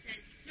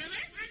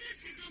 Phyllis, why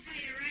don't you go by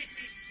your right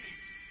leg cat?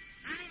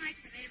 I like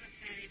the name of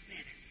Fanny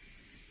better.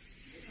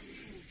 So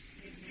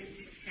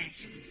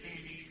old-fashioned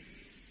Fanny.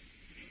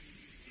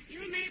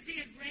 You may be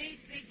a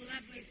great, big,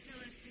 lovely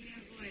Phyllis to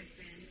your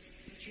boyfriend,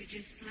 but you're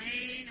just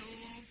plain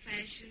old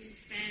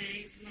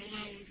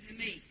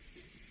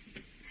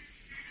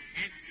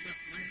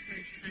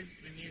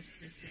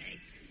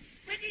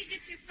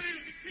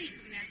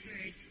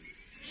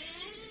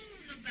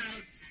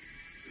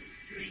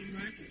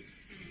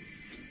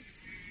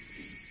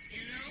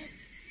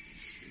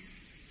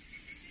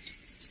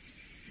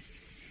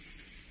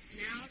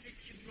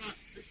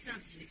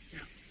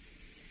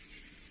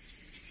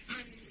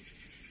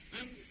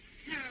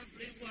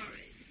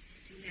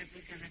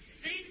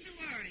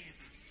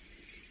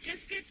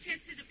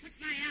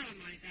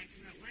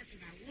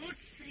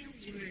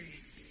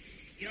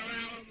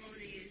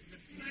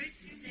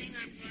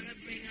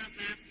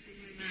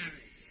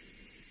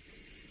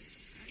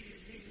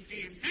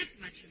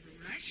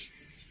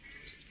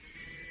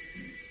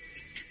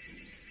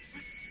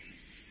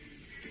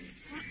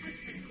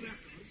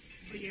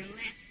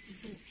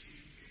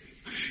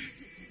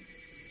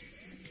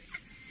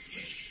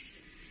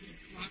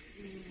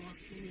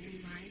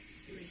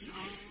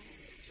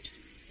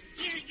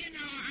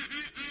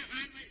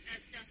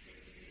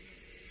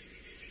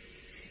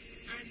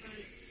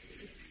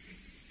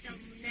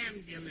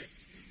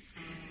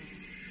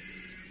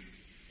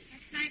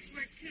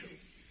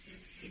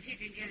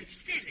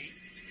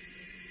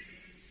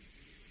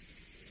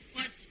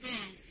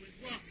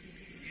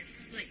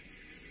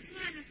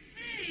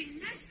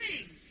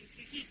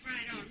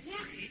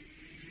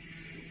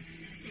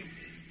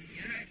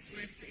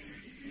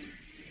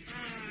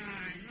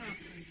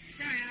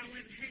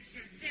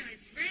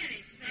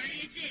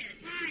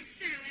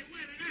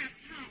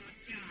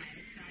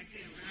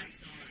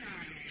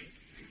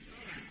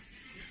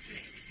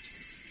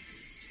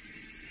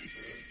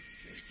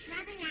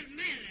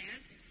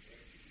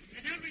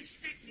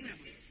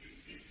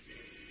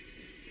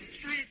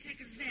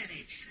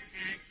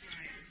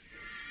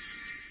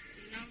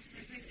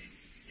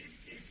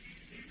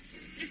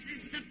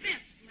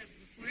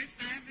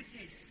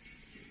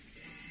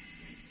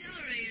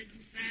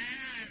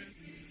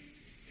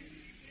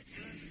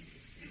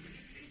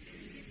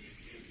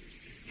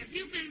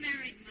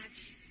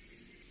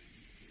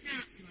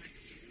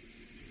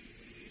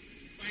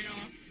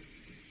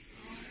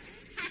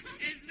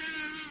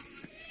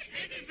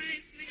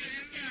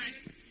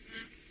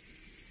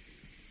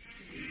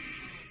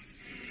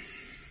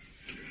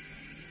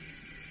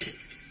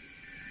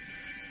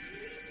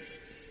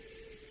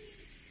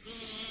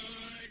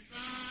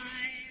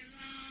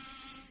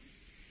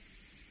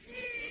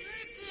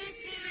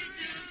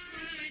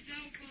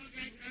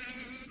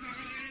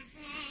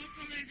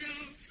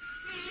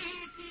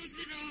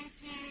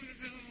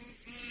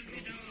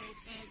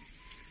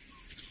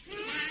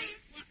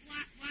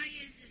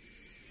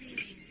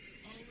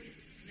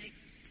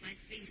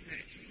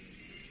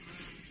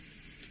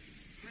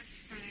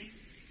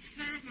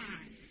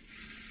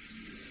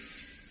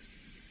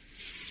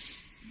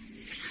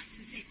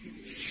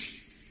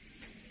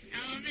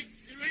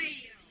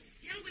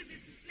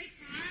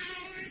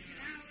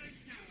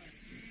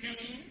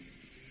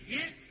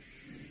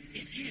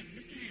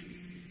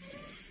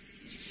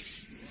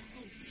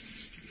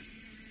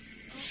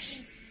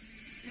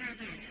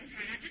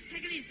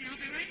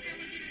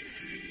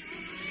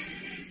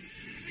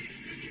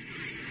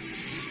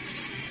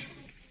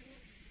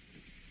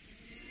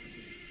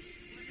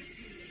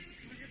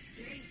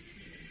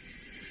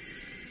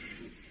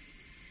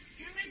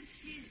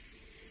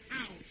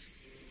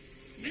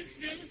Miss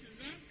Phyllis is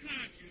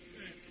unconscious,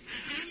 sir.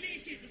 I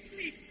mean she's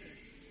asleep, sir.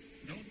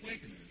 Don't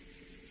waken her.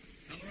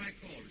 Tell her I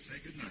called to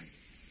say good night.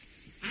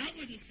 I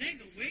wouldn't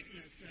think of waking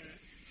her, sir.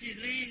 She's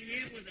laying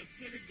here with her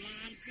pretty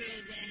blonde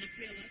curls on the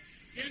pillow,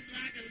 just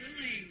like a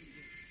little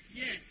angel.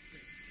 Yes,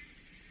 sir.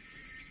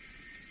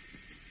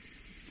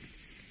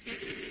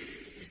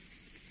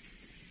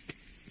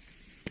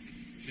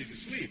 She's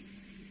asleep.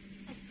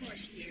 Of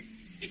course she is.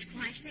 It's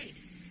quite late.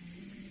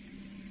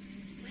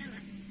 Well,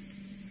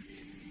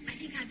 I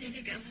think I'd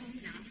better go home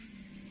now.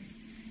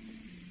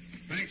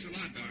 Thanks a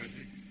lot,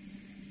 Dorothy.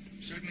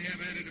 Certainly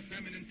have added a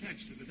feminine touch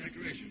to the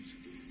decorations.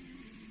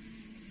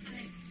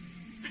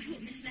 I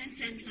hope Miss Van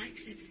Zandt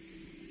likes it.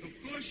 Of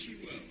course she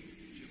will.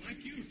 She'll like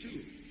you,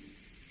 too.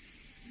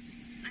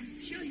 I'm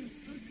sure you'll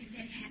both be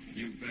very happy.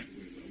 You bet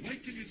we will.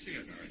 Wait till you see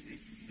her, Dorothy.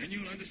 Then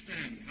you'll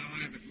understand how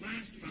I've at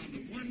last found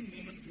the one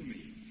woman for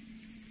me.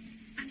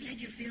 I'm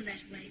glad you feel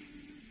that way.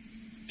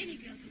 Any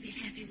girl could be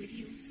happy with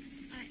you.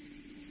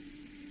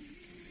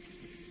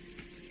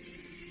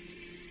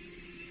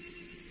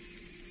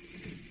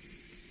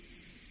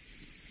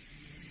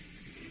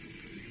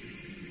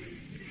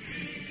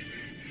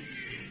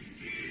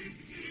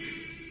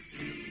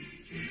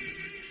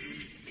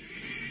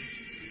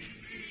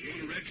 You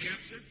want a red cap,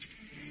 sir?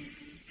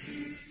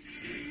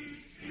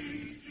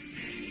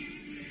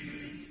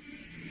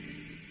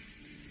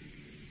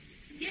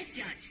 Yes,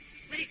 Judge.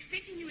 We're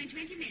expecting you in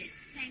 20 minutes.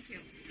 Thank you.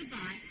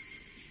 Goodbye.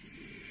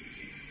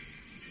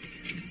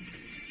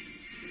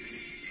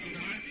 Oh,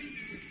 Dorothy,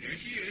 there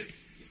she is.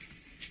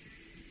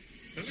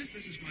 Phyllis,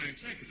 this is my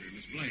secretary,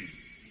 Miss Blaine.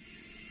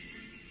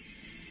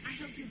 I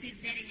hope you'll be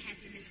very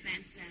happy, Miss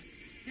Van Zandt.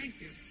 Thank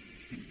you.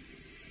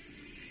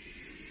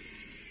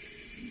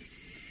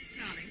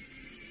 Darling,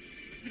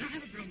 could I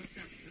have a broom of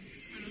substance?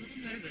 I'm a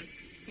little nervous.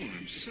 Oh,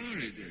 I'm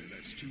sorry, dear.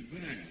 That's too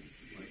bad.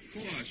 Of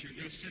course, you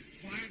just sit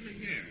quietly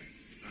here.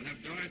 I'll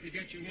have Dorothy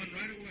get you one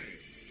right away.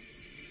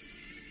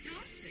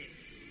 Dorothy?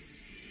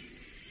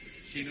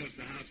 She knows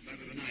the house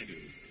better than I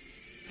do.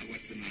 Now,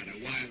 what's the matter?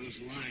 Why are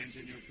those lines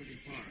in your pretty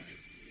forehead?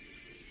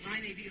 Well, I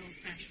may be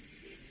old-fashioned,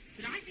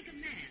 but I think a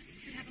man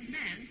should have a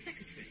man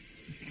secretary.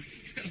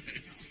 Oh,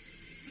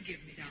 forgive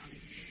me,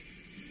 darling.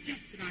 It's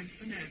just that I'm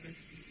so nervous.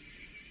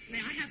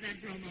 May I have that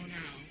bromo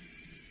now?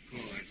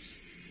 Of course.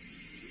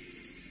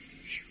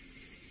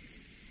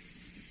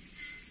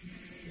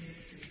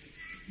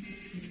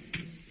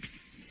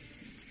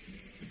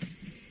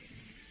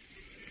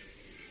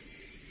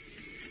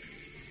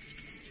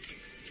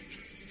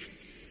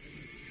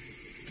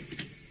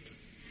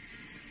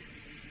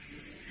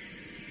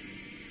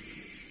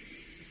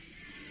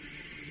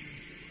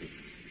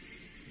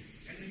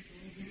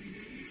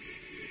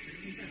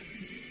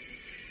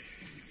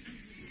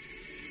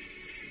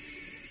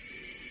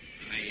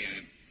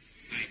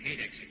 I hate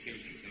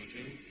executions, don't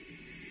you?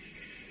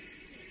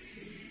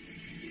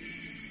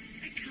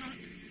 I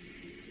can't.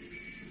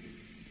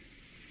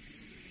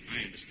 I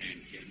understand,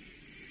 kid.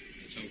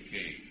 It's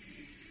okay.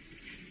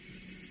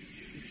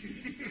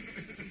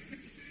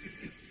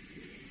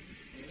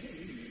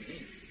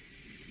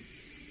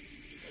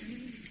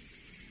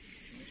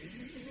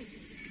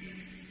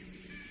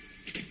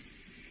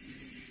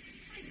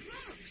 Hey,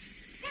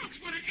 Brooks,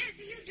 what on earth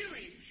are you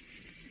doing?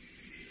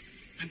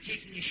 I'm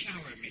taking a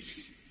shower, miss.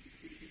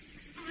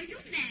 Are you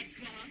mad,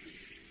 Brooks?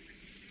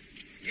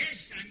 Yes,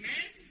 I'm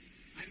mad.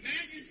 I'm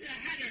mad as a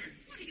hatter.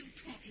 What are you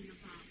talking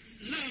about?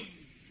 Love,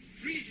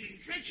 treason,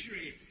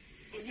 treachery.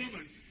 A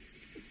woman.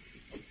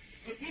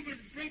 A woman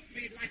broke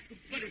me like a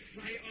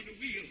butterfly on a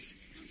wheel.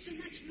 Not so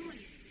much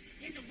noise.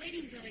 There's a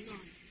wedding going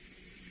on.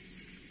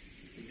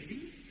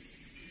 Wedding?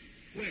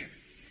 Where?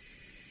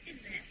 In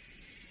there.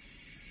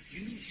 You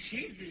mean to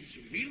say there's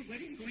a real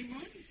wedding going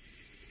on?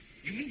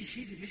 You mean to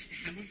say that Mr.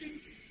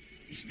 Hamilton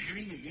is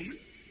marrying a woman?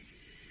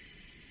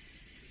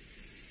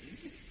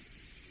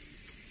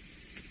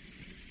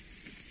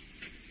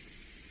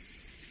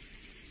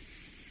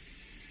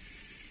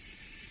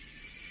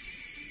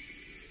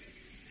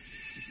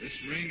 This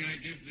ring I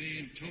give thee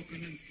in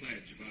token and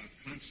pledge of our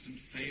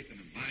constant faith and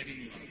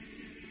abiding love.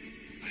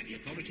 By the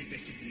authority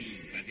vested in me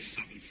by this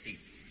sovereign state,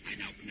 I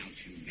now pronounce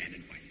you man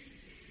and wife.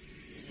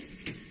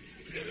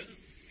 Air.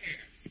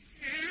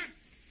 Air?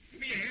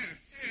 Give me air.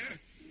 Air.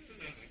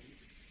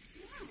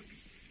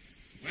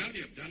 Well,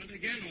 you've done it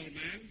again, old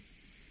man.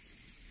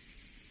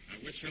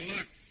 I wish you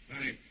luck.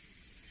 Thanks.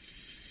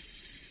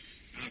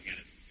 I'll get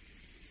it.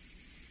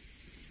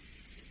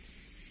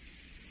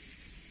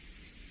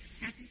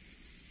 Happy?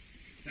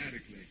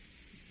 Emphatically.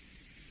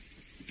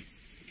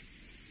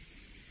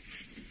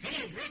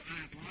 Hello, Brooke.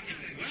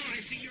 Well,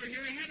 I see you're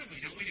here ahead of us.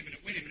 Now, wait a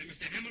minute.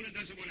 Mr. Hamilton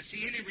doesn't want to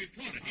see any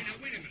reporter. Now,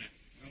 wait a minute.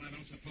 Well, I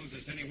don't suppose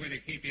there's any way to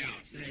keep you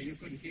out. Say, you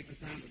couldn't keep us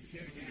out of the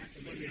tear gas.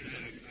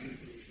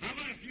 How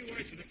about a few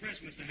words to the press,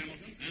 Mr.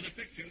 Hamilton? And a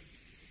picture.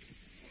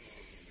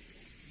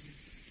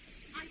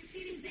 Are you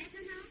feeling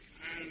better now?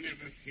 I'll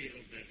never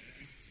feel better.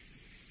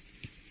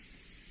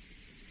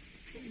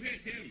 Who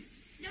hit him?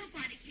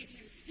 Nobody hit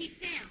him. He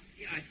fell.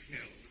 Yeah, I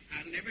fell.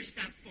 I'll never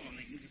stop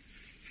falling.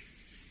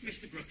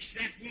 Mr. Brooks,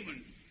 that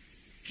woman.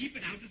 Keep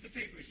it out of the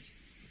paper.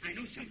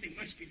 know something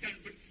must be done,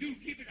 but do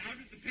keep it out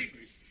of the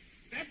papers.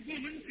 That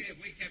woman...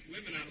 If we kept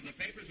women out of the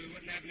papers, we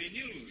wouldn't have any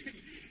news.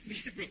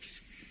 Mr. Brooks,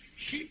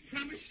 she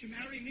promised to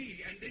marry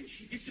me, and then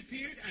she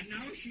disappeared, and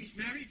now she's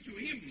married to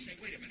him. Say,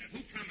 wait a minute.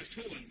 Who promised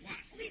who and what?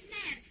 Oh, he's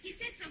mad. He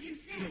said so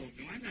himself.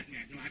 No, I'm not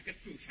mad. No, I've got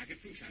proof. I'll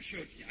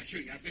show it to you. I'll show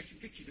you. I've got some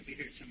pictures of it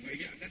here somewhere.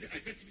 Yeah,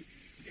 I've got some...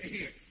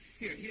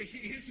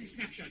 Here's some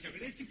snapshots of her.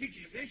 There's two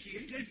pictures. There she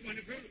is. There's one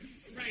of her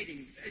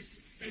riding.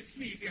 That's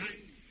me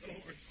behind the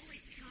horse. Oh,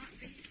 it can't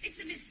be. It's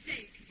a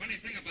mistake. Funny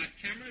thing about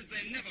cameras,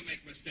 they never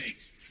make mistakes.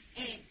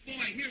 Oh,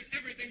 boy, here's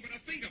everything but a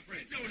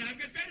fingerprint. No, and I've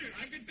got better.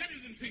 I've got better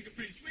than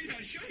fingerprints. Wait,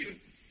 I'll show you.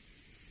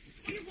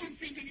 You won't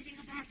think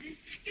anything about this.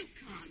 You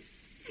can't.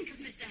 Think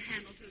of Mr.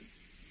 Hamilton.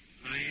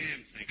 I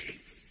am thinking.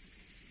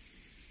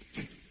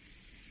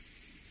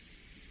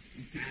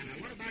 Now,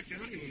 what about your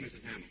honeymoon,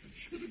 Mrs. Hamilton?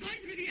 We were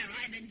going to Riviera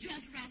and then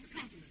jaunt around the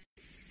continent.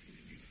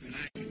 Can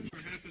I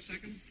for half a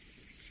second?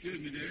 Excuse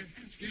me, dear.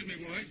 Excuse me,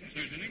 boy.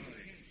 Certainly.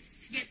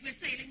 Yes, we're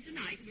sailing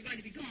tonight, and we're going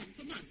to be gone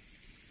for months.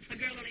 A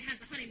girl only has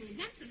a honeymoon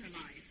once in her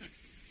life.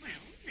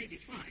 Well, maybe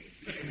twice.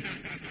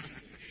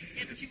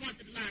 Yes, but she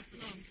wants it to last a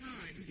long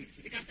time.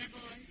 You got that,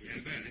 boy? Yeah,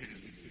 bet.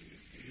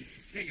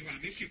 There you are,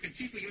 miss. You can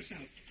see for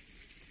yourself.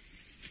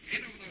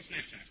 Hand over those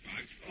snapshots,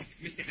 Boggs. Oh,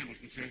 Mr.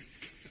 Hamilton, sir.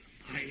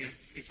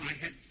 If I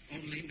had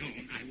only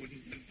known, I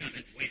wouldn't have done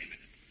it. Wait a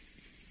minute.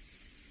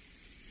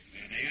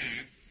 There they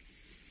are.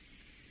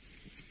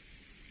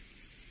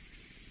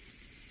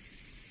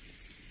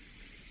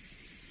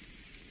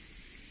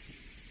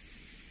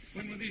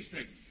 When were these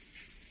taken?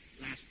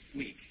 Last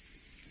week.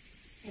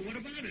 Oh, what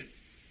about it?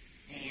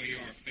 Oh,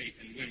 your faith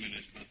in women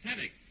is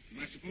pathetic.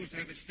 Am I supposed to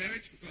have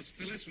hysterics because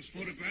Phyllis was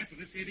photographed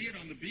with this idiot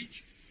on the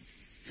beach?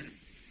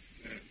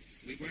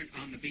 We weren't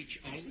on the beach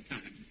all the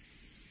time.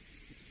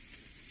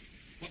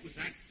 What was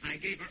that?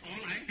 I gave her all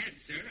I had,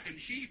 sir, and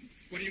she...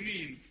 What do you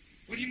mean?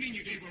 What do you mean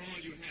you gave her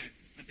all you had?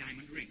 A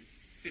diamond ring.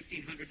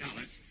 $1,500.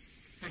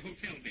 Her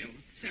hotel bill.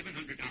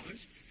 $700.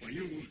 Why,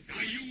 you...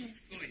 Now, you...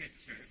 Go ahead,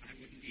 sir. I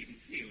wouldn't even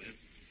feel it.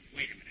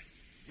 Wait a minute.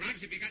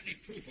 Roggs, have you got any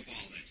proof of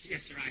all this?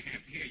 Yes, sir, I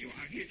have. Here you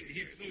are. Here.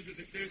 Those are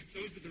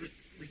the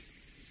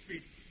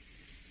receipts.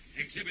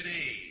 Exhibit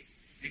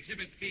A,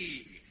 Exhibit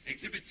B,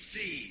 Exhibit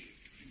C,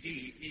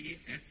 D, E,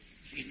 F,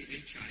 G,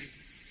 H, I.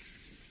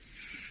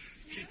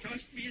 She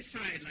tossed me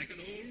aside like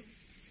an old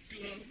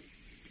glove.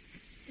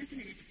 Just a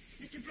minute.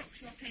 Mr. Brooks,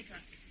 your paper.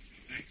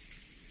 Thanks.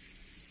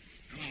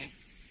 Hello.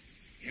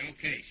 Yeah,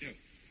 okay, shoot.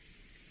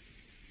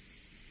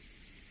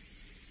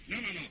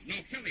 No,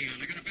 fill me on.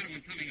 I got a better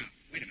one coming up.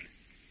 Wait a minute.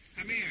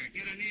 Come here.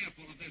 Get an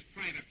earful of this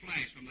private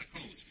flash from the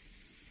coast.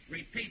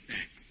 Repeat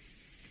that.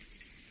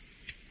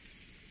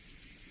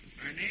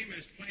 Her name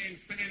is plain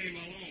Fanny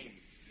Malone.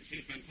 And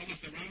she's been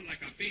tossed around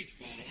like a beach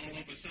ball all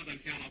over Southern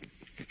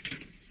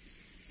California.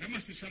 There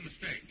must be some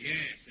mistake.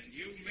 Yes, and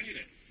you made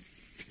it.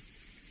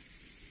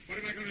 What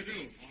am I going to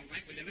do? All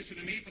right, will you listen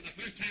to me for the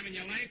first time in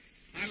your life?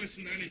 I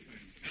listen to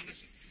anything. Now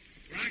listen.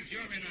 Roggs,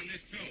 you're in on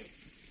this, too.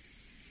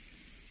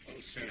 Oh,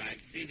 sir,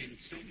 I've been in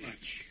so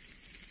much.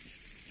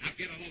 Now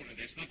get a load of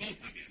this, the both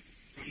of you.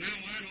 From now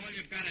on, all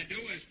you've got to do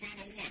is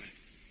follow water.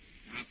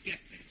 Now get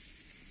this.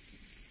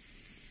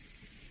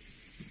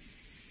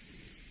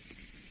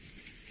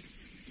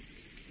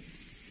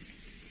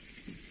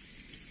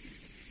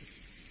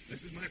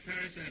 This is my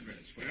Paris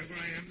address. Wherever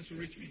I am, this will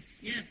reach me.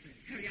 Yes,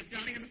 sir. Hurry up,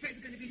 darling. I'm afraid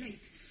we're going to be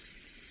late.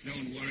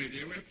 Don't worry,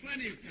 dear. We have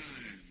plenty of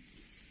time.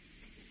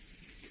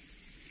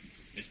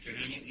 Mr.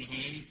 Hamilton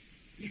home?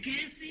 You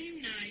can't see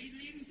him now. He's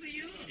leaving for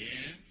Europe.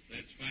 Yeah,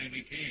 that's why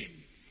we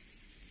came.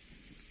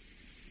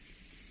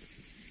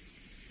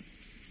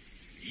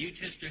 You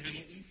Chester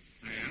Hamilton?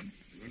 I am.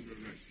 You're under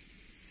arrest.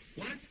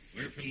 What?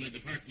 We're from the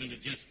Department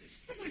of Justice.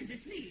 But what does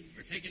this mean?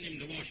 We're taking him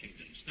to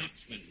Washington. Stop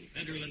swindle.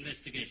 Federal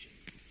investigation.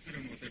 I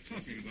don't know what they're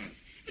talking about.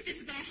 But this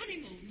is our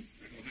honeymoon.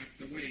 That'll have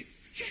to wait.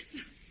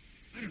 Chester.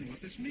 I don't know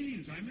what this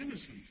means. I'm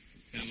innocent.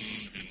 Come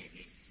on,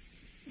 Hamilton.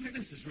 Why,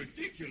 this is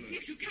ridiculous.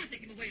 Yes, you can't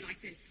take him away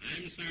like this.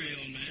 I'm sorry,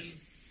 old man.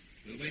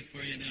 We'll wait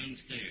for you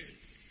downstairs.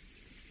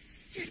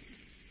 Chester.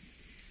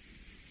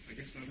 I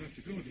guess I'll have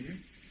to go, dear.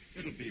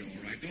 It'll be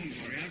all right. Don't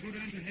worry. I'll go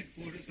down to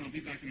headquarters. I'll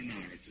be back in an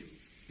hour or two.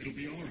 It'll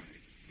be all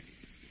right.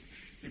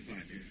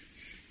 Goodbye, dear.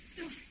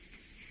 No.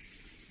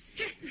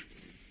 Chester.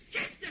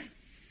 Chester.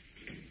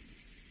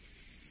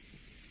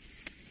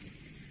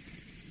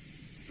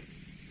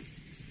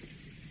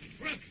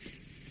 Brooks,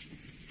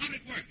 how'd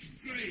it work?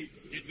 Great.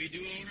 Did we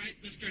do all right,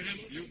 Mr.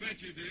 Hamilton? You bet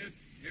you did.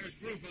 Here's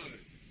proof of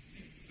it.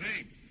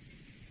 Thanks.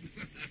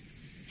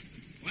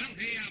 Well,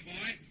 here you are,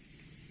 boy.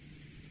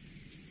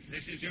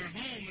 This is your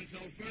home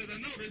until further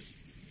notice.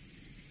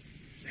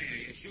 Say,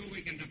 are you sure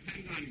we can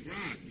depend on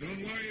Grog?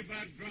 Don't worry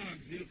about Grog.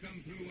 He'll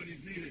come through when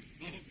he's needed.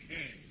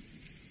 Okay.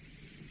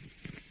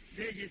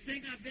 Did you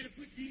think I'd better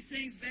put these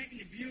things back in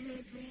the bureau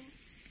drawer?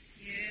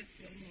 Yes,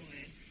 come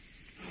on.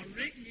 I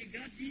reckon you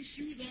got these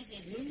shoes off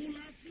a whole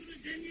lot sooner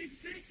than you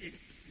expected,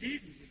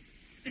 didn't you?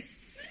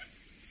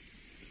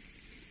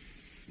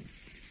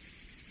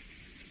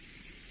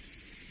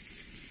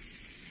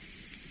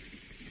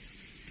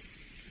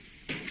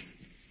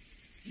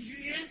 Did you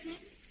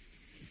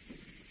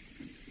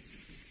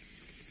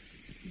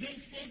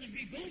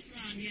ghost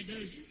around here,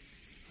 does you?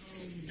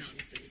 Oh,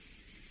 nonsense.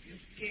 You're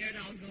scared,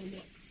 I'll go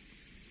look.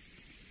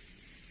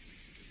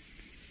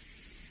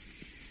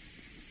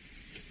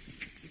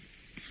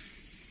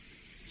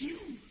 You.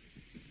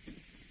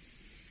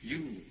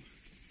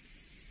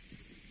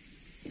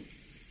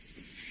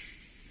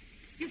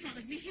 You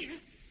followed me here.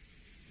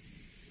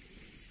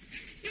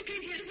 You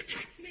came here to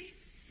attack me.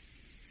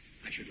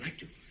 I should like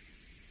to,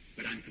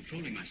 but I'm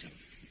controlling myself.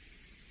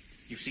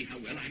 You see how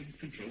well I'm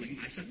controlling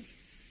myself?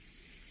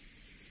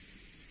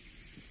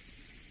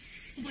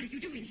 What are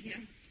you doing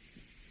here?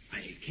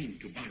 I came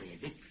to borrow a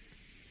book.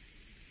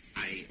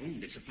 I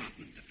own this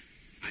apartment.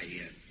 I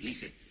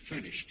lease it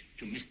furnished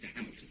to Mr.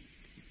 Hamilton.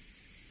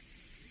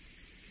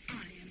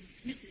 I am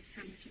Mrs.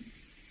 Hamilton.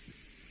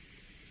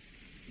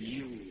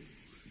 You.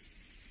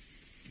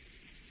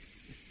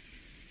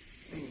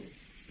 Oh,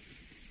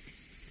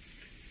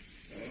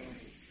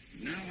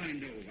 now I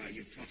know why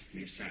you tossed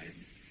me aside.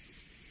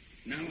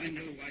 Now I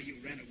know why you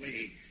ran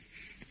away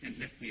and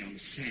left me on the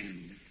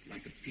sand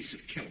like a piece of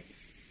kelp.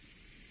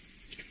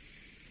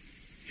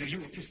 Have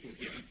you a pistol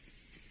here?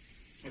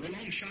 Or a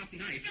long, sharp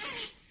knife?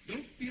 No!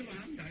 Don't be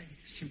alarmed. I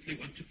simply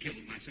want to kill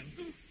myself.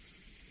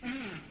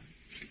 Ah,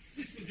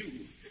 this will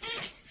do.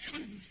 Oh,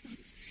 no, stop.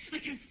 I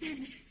can't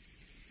stand it.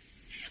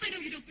 I know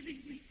you don't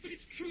believe me, but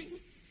it's true.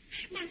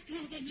 My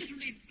father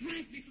literally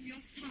dragged me from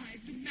your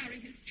side to marry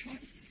his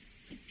choice.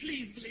 So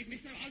please believe me,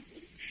 Sir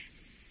Oswald.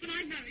 When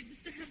I married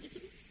Mr.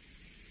 Hamilton,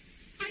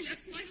 I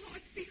left my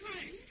heart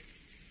behind.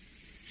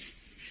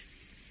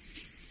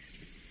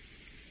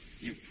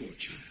 You poor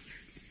child.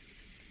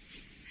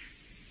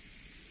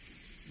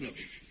 Look,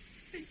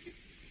 Thank you.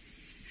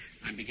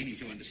 I'm beginning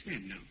to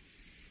understand now.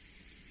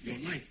 Your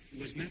life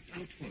was mapped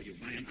out for you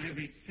by an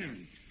irate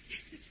parent. Yes,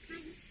 it's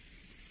true.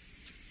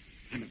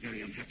 I'm a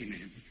very unhappy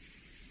man.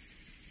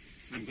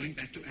 I'm going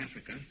back to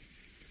Africa,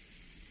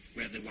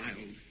 where the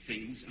wild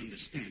things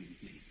understand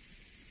me.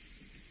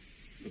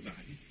 Goodbye.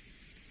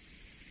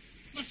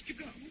 Must you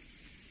go?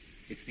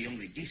 It's the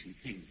only decent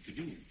thing to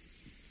do.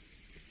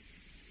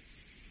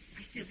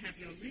 I still have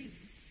your ring.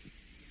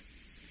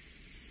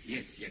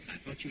 Yes, I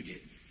thought you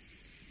did.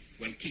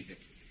 Well, keep it.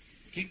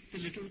 Keep the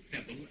little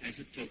pebble as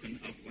a token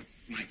of what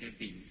might have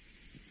been.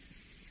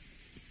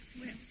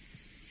 Well,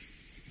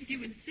 if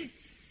you insist.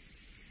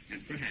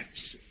 And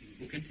perhaps,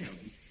 who can tell,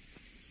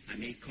 I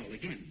may call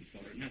again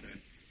for another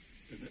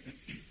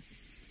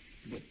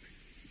book.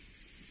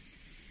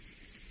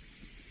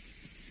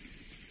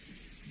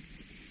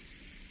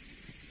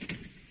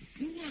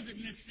 Who was it,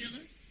 Miss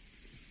Phyllis?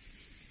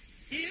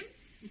 Him?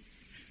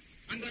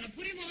 I'm going to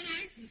put him on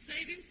ice and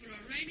save him for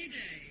a rainy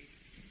day.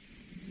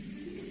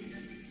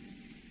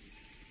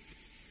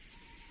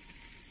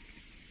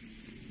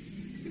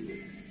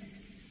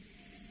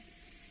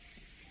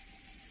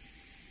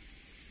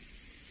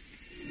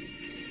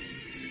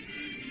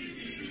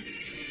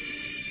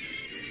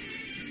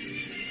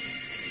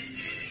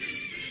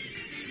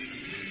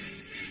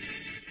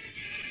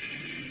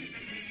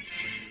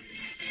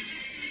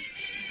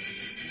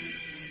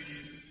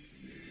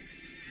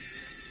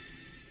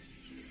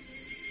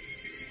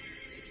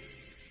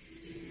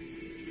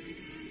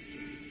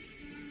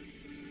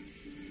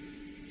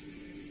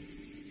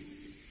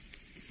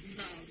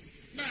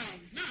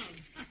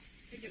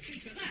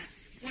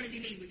 What does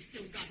he mean we've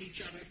still got each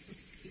other?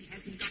 He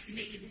hasn't got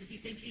me. Who does he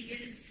think he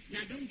is?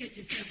 Now, don't get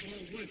yourself all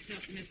worked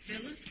up, Miss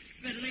Phyllis.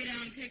 Better lay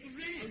down and take a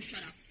rest. Oh,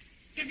 shut up.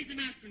 Get me some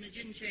aspirin and a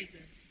gin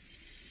chaser.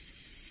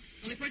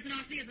 Only person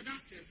I'll see is the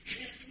doctor.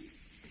 Yes.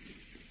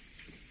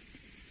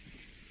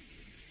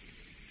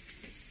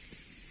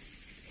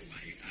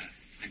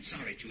 I'm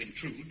sorry to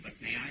intrude, but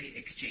may I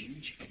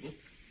exchange a book?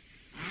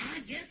 I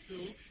guess so,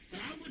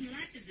 but I wouldn't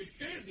like to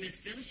disturb Miss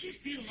Phyllis. She's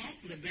feeling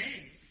awfully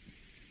bad.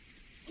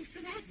 Oh,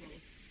 Sir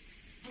Oswald.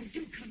 Oh,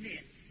 do come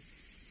in.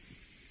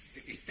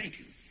 Thank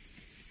you.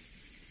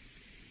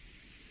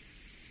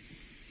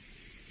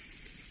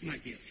 My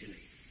dear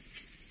Phyllis,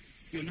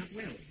 you're not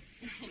well.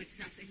 Oh, it's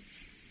nothing.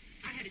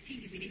 I had a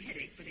teeny-weeny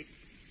headache, but it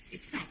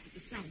stopped at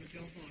the sound of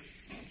your voice.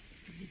 Oh.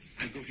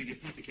 I'll go to the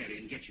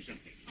apothecary and get you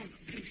something. Oh, no,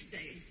 do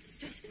stay.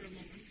 Just for a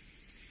moment.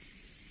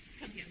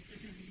 Come here, sit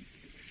down.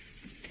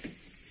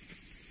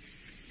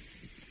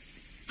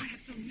 I have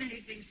so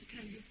many things to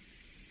tell you.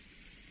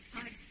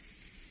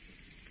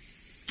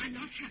 I'm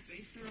not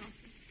happy, Sir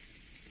Arthur.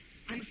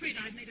 I'm afraid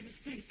I've made a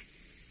mistake.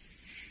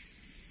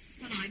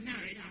 When I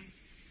married,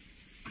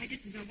 I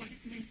didn't know what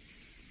it meant.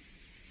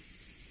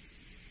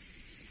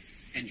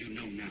 And you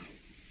know now.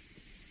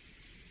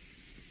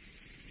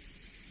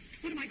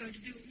 What am I going to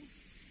do?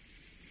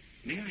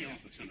 May I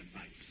offer some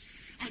advice?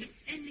 I'll do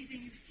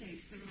anything you say,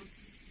 Sir Arthur.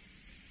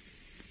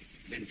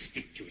 Then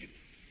stick to it.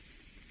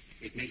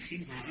 It may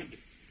seem hard.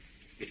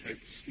 It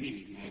hurts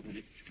me more than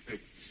it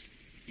hurts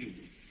you.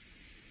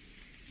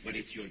 But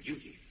it's your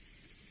duty.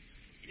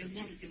 I don't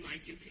want to do my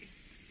duty.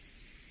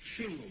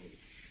 Sure.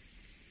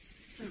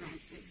 Sir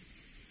Oswald,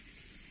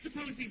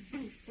 suppose we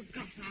both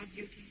forgot our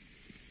duty.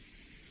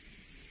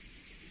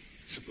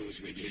 Suppose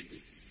we did.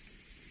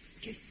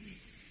 Kiss me.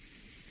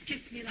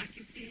 Kiss me like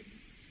you did.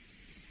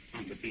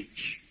 On the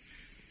beach.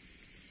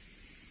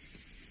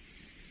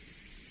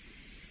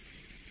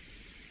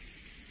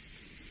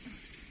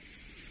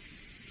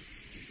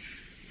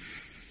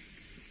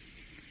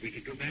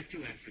 could go back to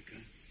Africa.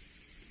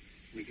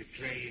 We could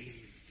play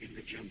in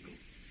the jungle.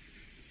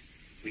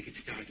 We could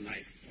start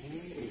life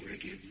all over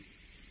again.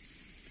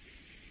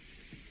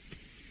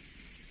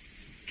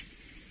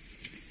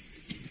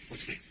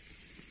 What's that?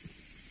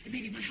 It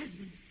may be my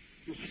husband.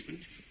 Your husband?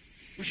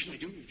 What shall I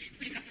do? Well,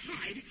 you've got to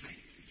hide. Hide?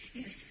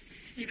 Yes.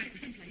 You've got to go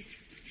someplace.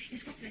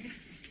 He's got there.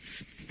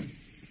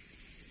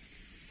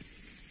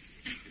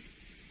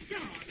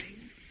 Darling.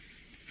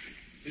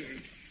 Dear,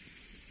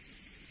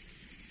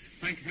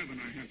 thank heaven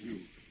I have you.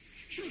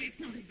 Surely it's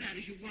not as bad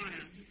as you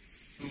wired.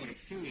 Oh, what a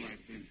fool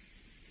I've been.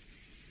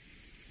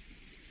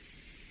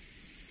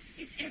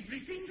 Is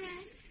everything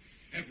gone?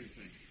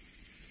 Everything.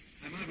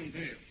 I'm out on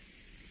bail.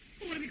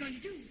 Well, what are we going to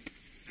do?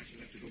 I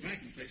shall have to go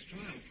back and face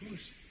trial, of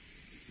course.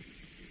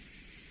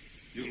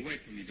 You'll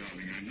wait for me,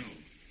 darling, I know.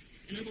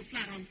 In a little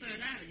flat on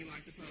 3rd Avenue, I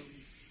suppose.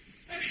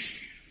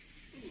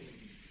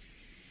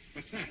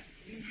 What's that?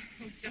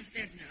 Oh, just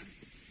Edna.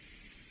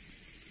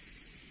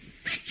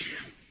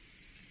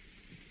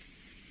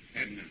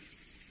 Edna.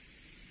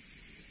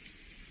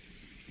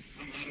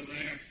 Come out of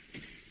there.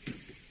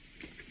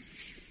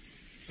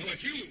 So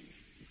it's you.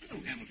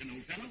 Hello, Hamilton,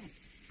 old fellow.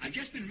 I've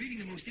just been reading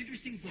the most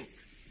interesting book.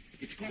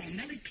 It's called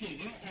Nellie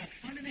Clover or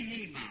Fun in a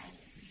Haymow.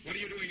 What are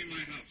you doing in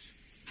my house?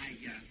 I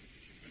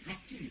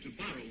dropped in to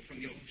borrow from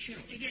your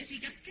shelf. Yes, he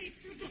just came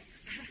for a book.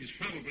 He's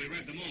probably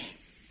read them all.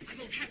 I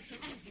won't have Sir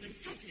Oswald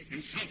insulted.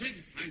 Insulted?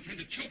 I intend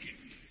to choke him.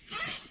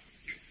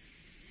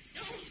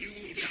 Oh,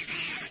 You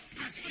jackass!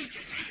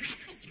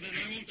 Then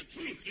I want the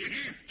truth, you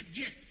hear?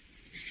 Yes.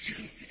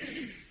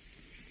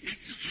 Not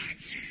so hard,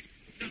 sir.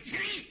 The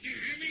truth, you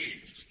hear me?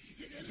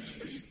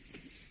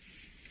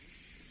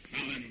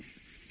 Now then,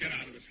 get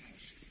out of this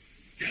house.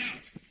 Get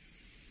out!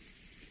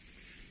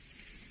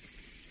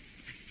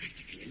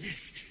 Practically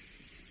left.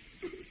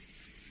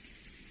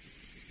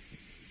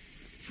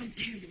 how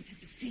dare you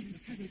attempt to steal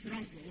the presence of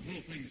Oswald? The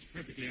whole thing is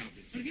perfectly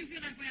obvious. Well, if you feel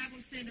that way, I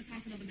won't stay in this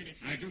house another minute.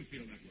 I do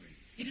feel that way.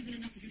 It isn't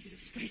enough that you should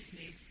disgrace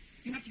me.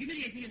 You have to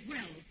humiliate me as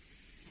well.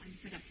 I'm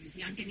fed up with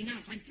you. I'm getting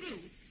out. I'm through.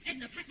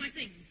 Edna, pack my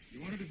things.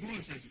 You want a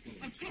divorce, I suppose?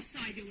 Of course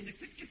I do, in the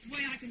quickest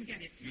way I can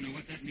get it. You know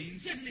what that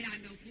means? Certainly I'm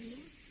no fool.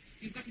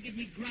 You've got to give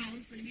me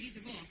grounds for an immediate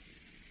divorce.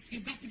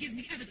 You've got to give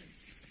me evidence.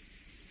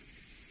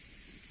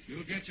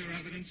 You'll get your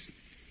evidence.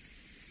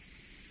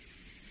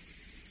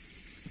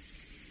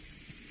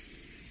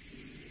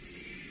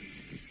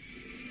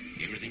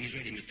 Everything is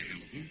ready, Mr.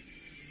 Hamilton.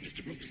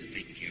 Mr. Brooks has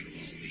taken care of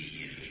all the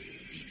details.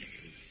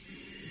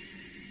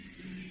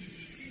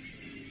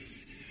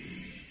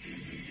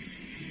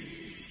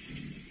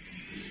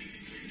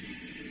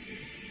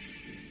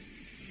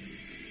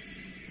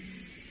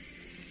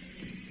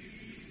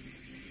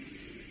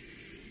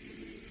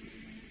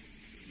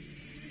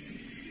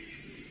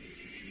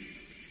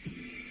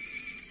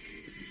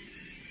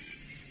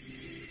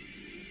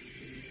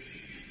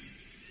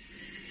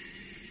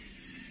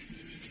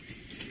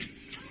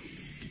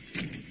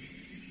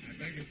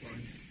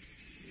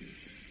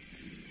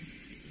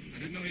 I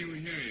didn't know you were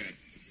here yet.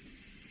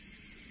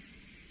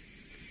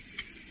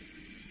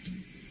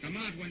 Come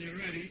out when you're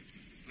ready.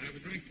 I have a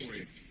drink for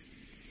you.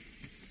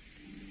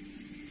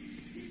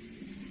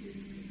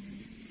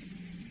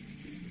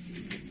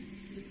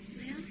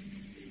 Well,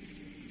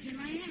 here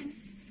I am.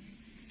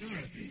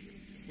 Dorothy,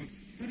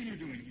 what are you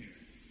doing here?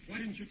 Why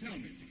didn't you tell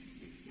me?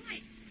 Why,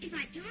 if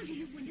I told you,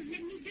 you wouldn't have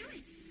let me do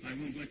it. I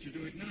won't let you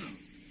do it now.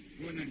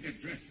 Go in and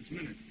get dressed this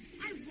minute.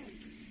 I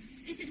won't.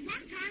 This is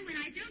one time when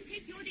I don't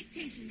take your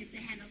dictation,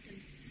 Mr. Hamilton.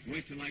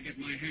 Wait till I get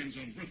my hands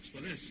on Brooks for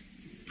this.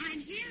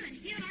 I'm here, and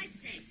here I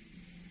stay.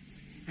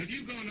 Have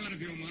you gone out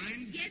of your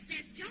mind? Yes,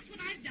 that's just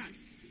what I've done.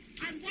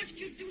 I've watched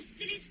you do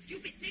silly,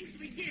 stupid things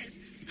for years,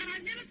 and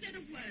I've never said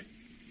a word.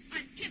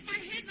 I've kept my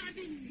head, and I've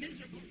been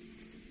miserable.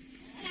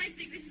 Oh, I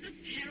think this is a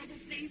terrible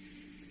thing.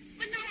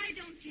 But now I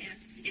don't care.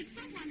 If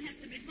someone has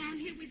to be found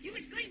here with you,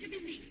 it's going to be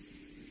me.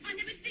 I'll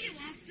never see you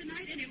off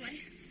tonight anyway.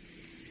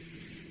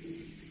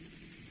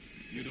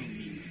 You don't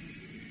mean that.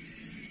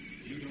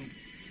 You don't.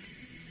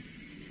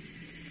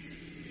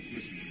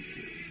 Listen,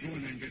 go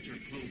in there and get your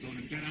clothes on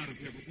and get out of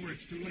here before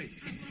it's too late.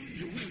 I won't.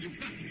 You will. You've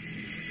got to.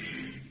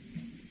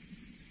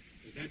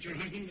 Is that your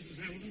husband, Mrs.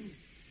 Hamilton?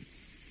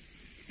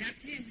 That's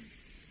him.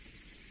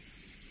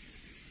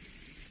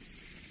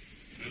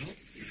 Well,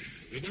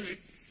 good night.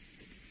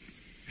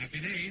 Happy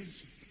days.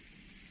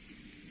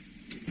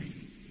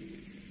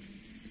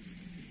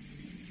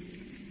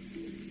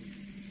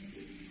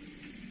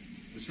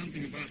 There's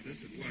something about this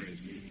that worries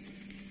me.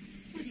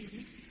 What is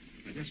it?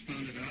 I just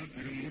found it out.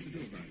 I don't know what to do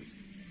about it.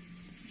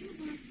 Do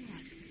about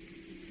what?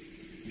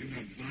 You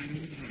have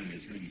violet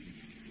eyes, haven't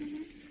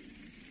you?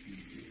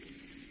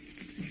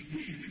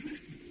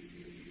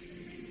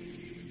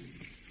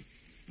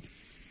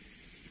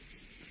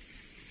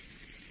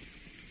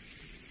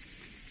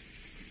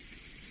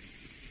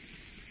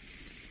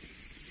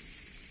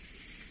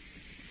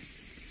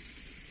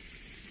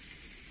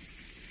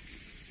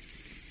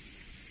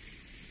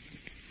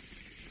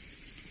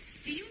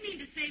 Do you mean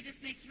to say this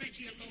makes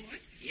Reggie a lord?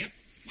 Yep,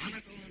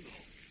 monocle and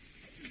all.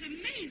 This is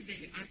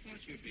amazing. I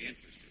thought you'd be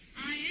interested.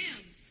 I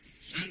am.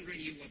 Sundry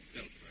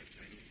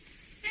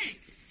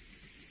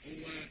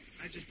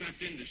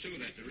pursue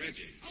that to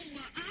Reggie. Oh,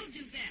 I'll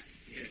do that.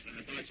 Yes,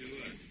 I thought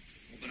you would.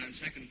 Oh, but on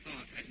second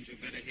thought, hadn't you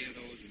better hear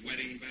those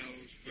wedding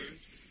bells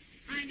first?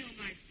 I know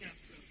my stuff,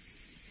 Brooks.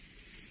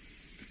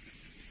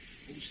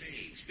 Oh,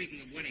 say,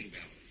 speaking of wedding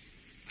bells,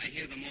 I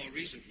hear the more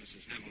recent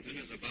Mrs.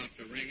 Hamilton is about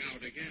to ring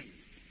out again.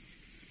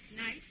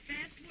 Nice,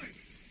 fast work.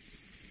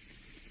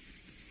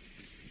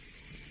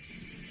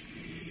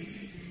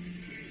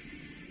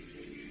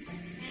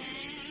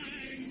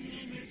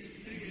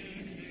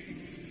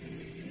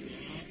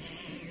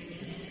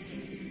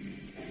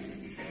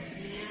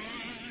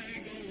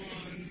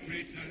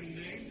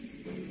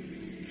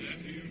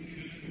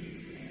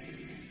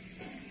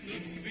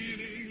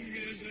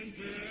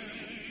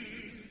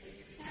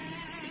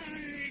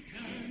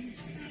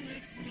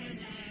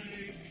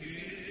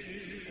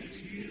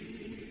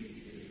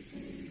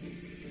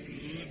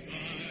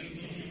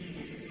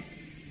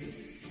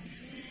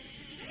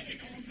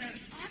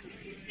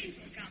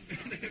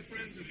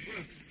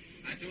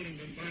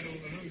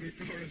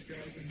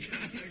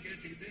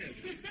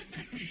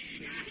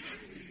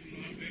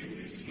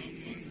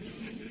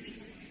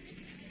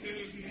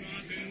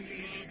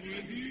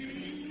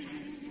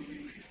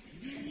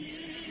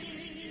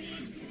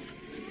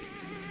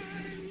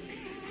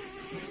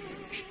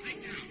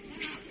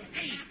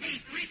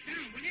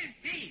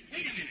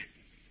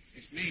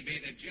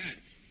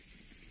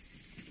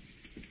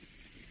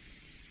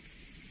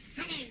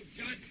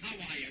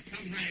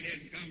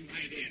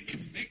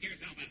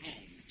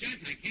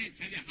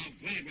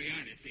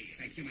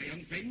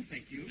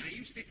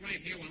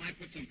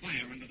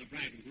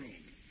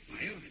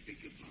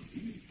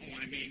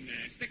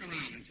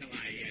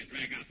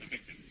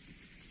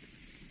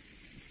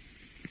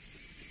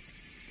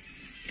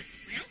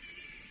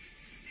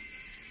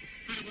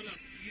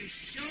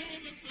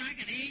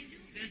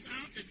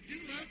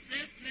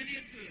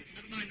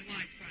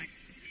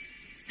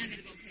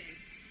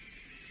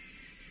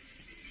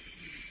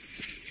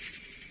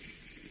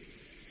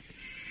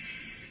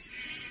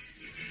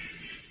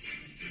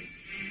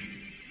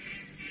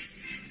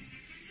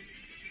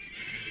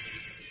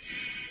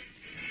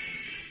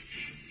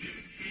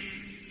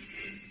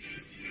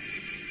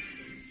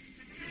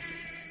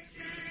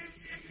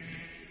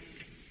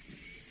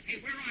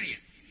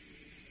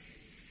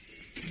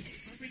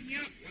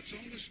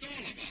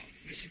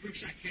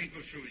 Brooks, I can't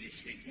go through this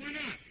thing. Why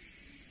not?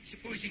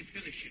 Supposing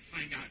Phyllis should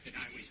find out that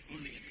I was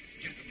only a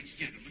gentleman's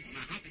gentleman.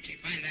 Now, how could she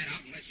find that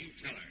out unless you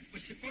tell her?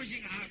 But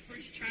supposing our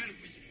first child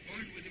was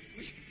born with a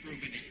whiskey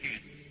broom in his hand.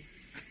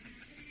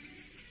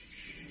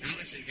 Now,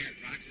 listen here,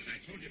 Brox. As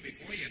I told you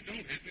before, you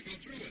don't have to go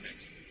through with it.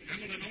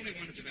 Hamilton only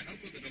wanted you to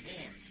help with the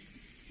divorce.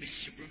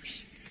 Mr. Brooks,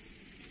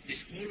 this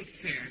whole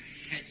affair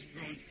has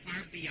grown far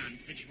beyond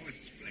the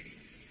child's play.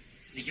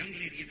 The young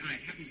lady and I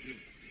haven't to...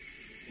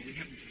 Well, we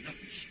haven't to love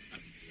each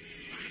other.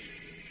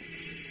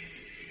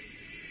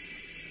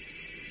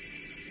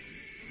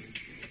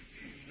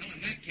 Well,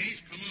 in that case,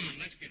 come on,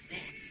 let's get going.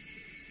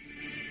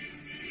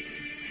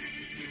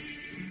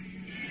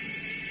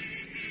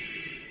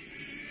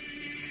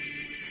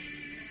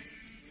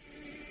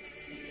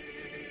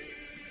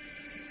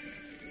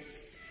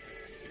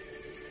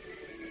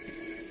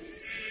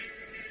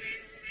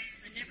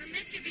 I never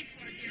met you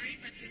before, dearie,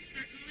 but you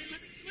certainly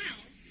look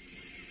swell.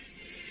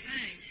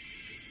 Thanks.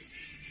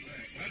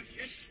 Well,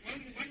 just one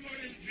more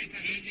drink.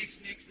 Hey, Nix,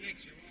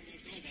 you're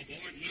almost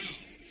overboard now.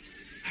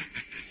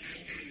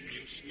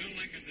 You smell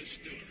like a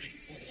distillery.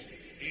 Oh,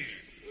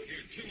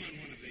 here, chew on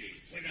one of these.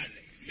 What are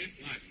they? Mint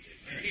lozenges.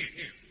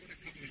 Here, put a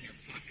couple in your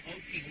pocket.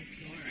 Okay,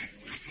 all right.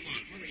 Now, come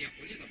on, hurry up,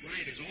 will you? The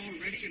bride is all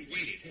ready and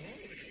waiting.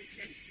 Oh,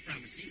 that's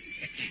promising.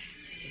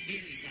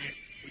 Here is that.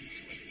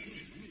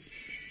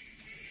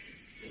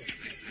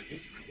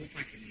 I hope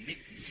I can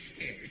make them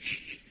scared.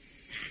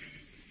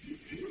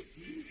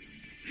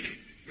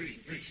 Very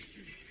straight.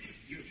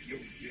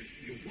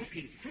 You're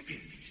walking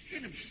crooked.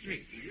 Stand them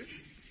straight, will you?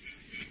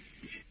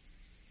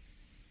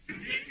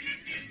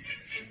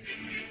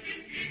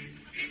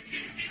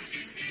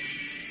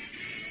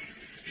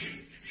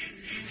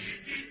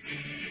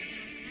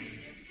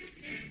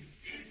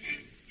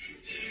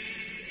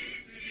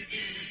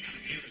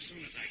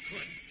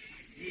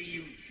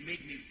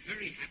 Made me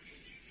very happy.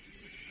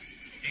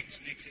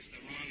 Nix is the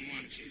wrong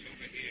one. She's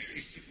over here.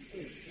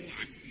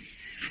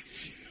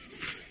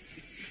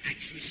 I'm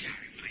so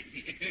sorry, my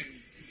dear.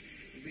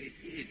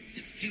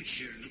 The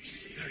future looks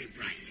very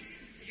bright.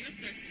 You're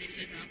certainly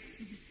lit up.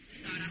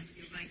 Start out with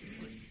your right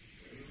foot.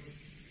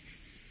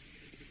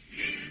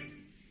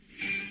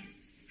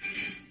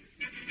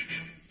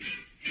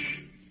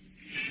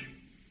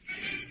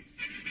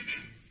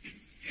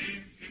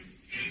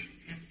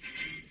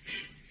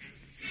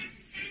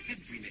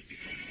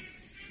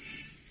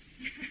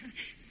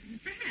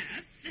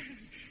 Perhaps.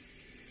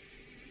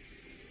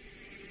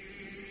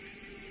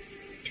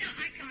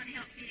 I can't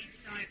help being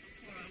sorry for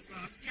poor old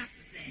Groff, just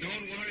the same.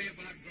 Don't worry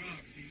about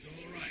Groff. He's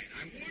all right.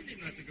 I warned him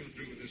not to go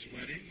through with this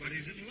wedding, but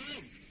he's in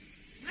love.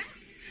 Well,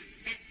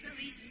 that's the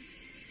reason.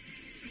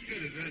 As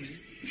good as any.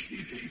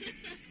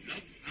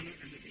 Love, honor,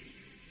 and obey.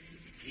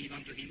 Cleave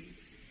unto him,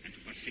 and to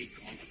forsake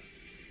all others.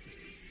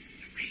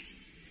 The ring.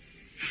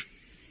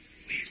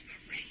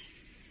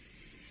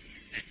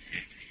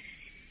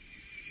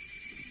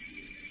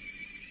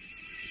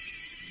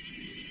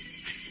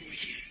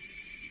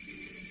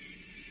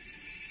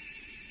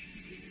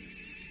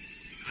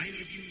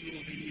 you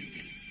know of any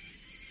intent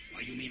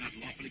why you may not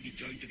lawfully be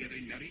joined together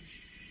in marriage,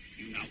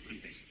 you now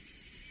confess it.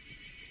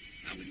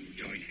 Now will you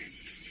join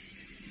hands?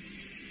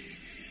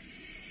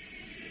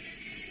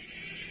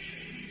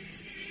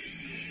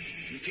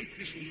 You take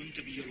this woman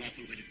to be your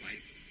lawful wedded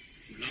wife,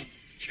 to love,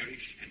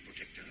 cherish, and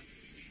protect her.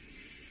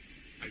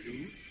 I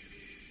do.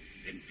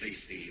 Then place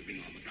the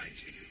ring on the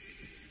bride's finger.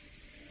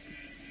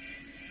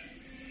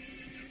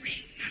 The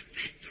ring, not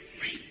that, the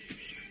ring.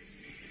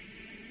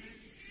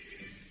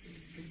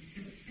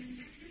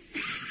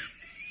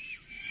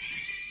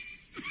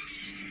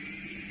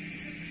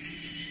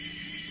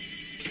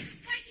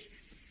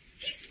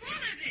 He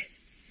swallowed it.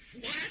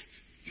 What?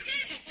 It's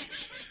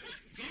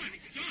gone,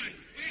 it's gone.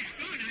 It's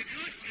gone, I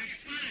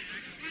swallowed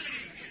it.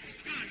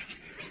 It's gone.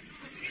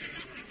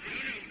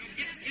 No,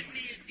 get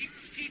me a deep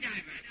sea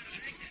diver.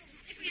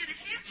 If we had a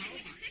half, we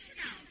could fix it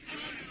out.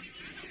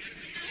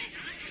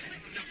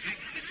 Look, I've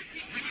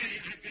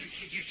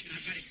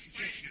got a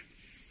suggestion.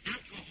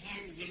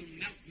 Alcohol will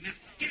melt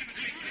meth. Get him a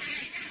drink.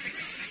 We'll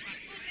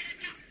get a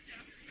doctor.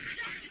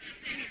 Doctor to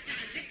say he's got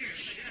a liquor.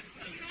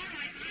 All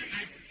right.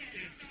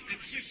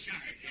 I'm so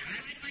sorry.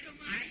 I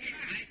don't mind.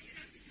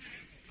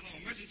 Hello,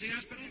 emergency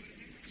hospital?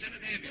 Send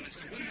an ambulance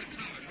to Windsor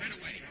Towers right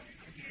away.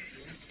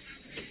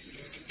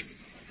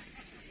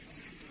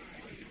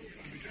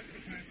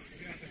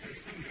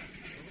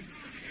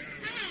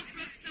 Hello,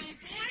 Brooks, old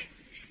boy.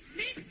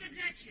 Meet the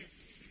Duchess.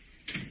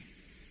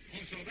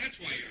 Oh, so that's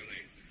why you're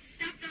late.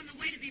 Stopped on the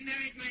way to be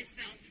married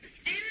myself.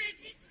 Hey,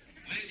 Reggie.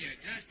 Well, you're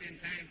just in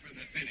time for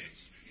the finish,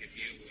 if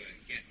you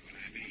get what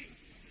I mean.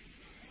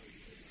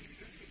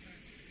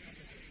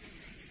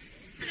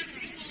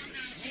 Come on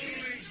now.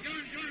 He's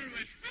gone,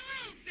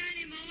 Hello,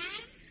 Fanny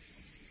Malone.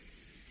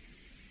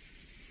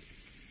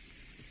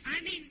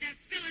 I mean,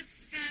 Phyllis,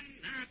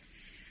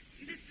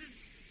 Mrs.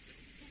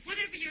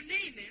 Whatever your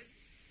name is.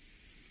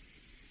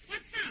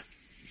 What's up?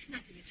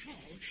 Nothing at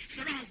all.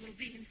 Sir Oz will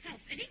be himself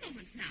any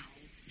moment now.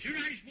 Sir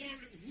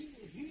Oswald, who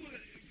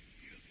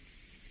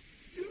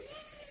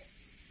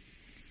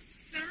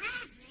Sir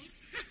Oswald?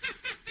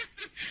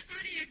 How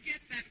do you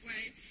get that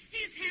way?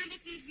 He's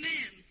Hamilton's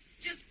man.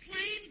 Just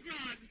plain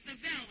Groggs, the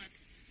valet.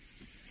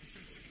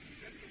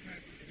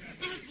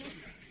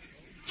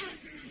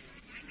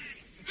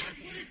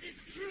 Oswald, is this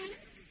true?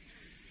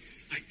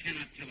 I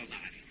cannot tell a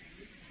lie.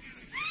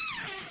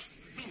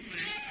 Oh,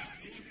 man.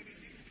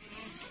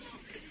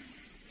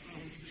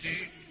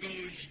 There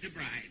goes the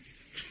bride.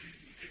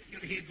 Now,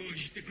 here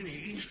goes the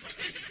groom.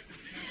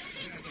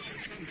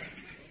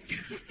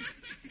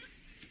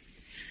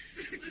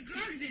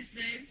 Groggs is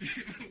safe.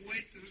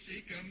 Wait till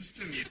she comes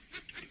to.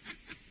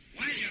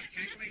 While you're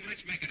cackling,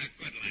 let's make it a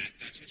good laugh,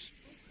 Duchess.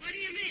 What do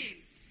you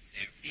mean?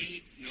 There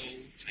ain't no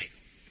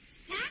title.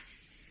 What?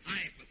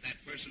 I put that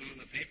person on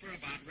the paper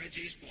about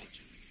Reggie's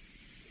fortune.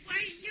 Why,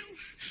 you...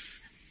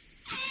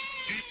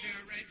 Get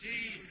her,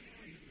 Reggie.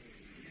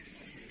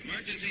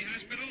 Emergency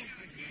hospital?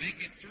 Make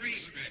it 3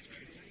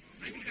 stretchers.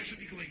 I think I should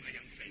be going, my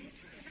young friend.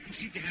 You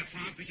seem to have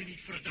far bigger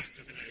need for a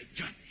doctor than a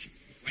judge.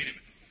 Wait a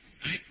minute.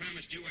 I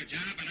promised you a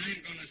job, and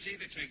I'm going to see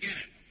that you get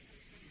it.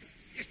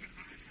 Yes, but...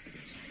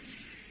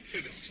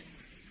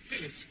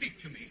 Phyllis,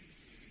 speak to me.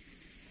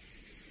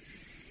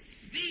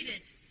 Beat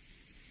it.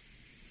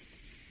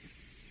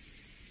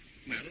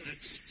 Well,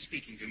 that's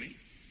speaking to me.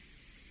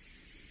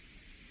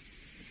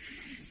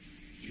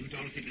 You,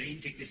 Dorothy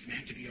Lane, take this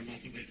man to be your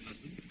lawful wedded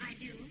husband. I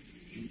do.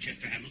 You,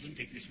 Chester Hamilton,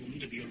 take this woman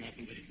to be your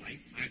lawful wedded wife.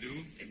 I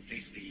do. Then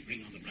place the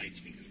ring on the bride's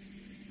finger.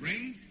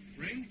 Ring?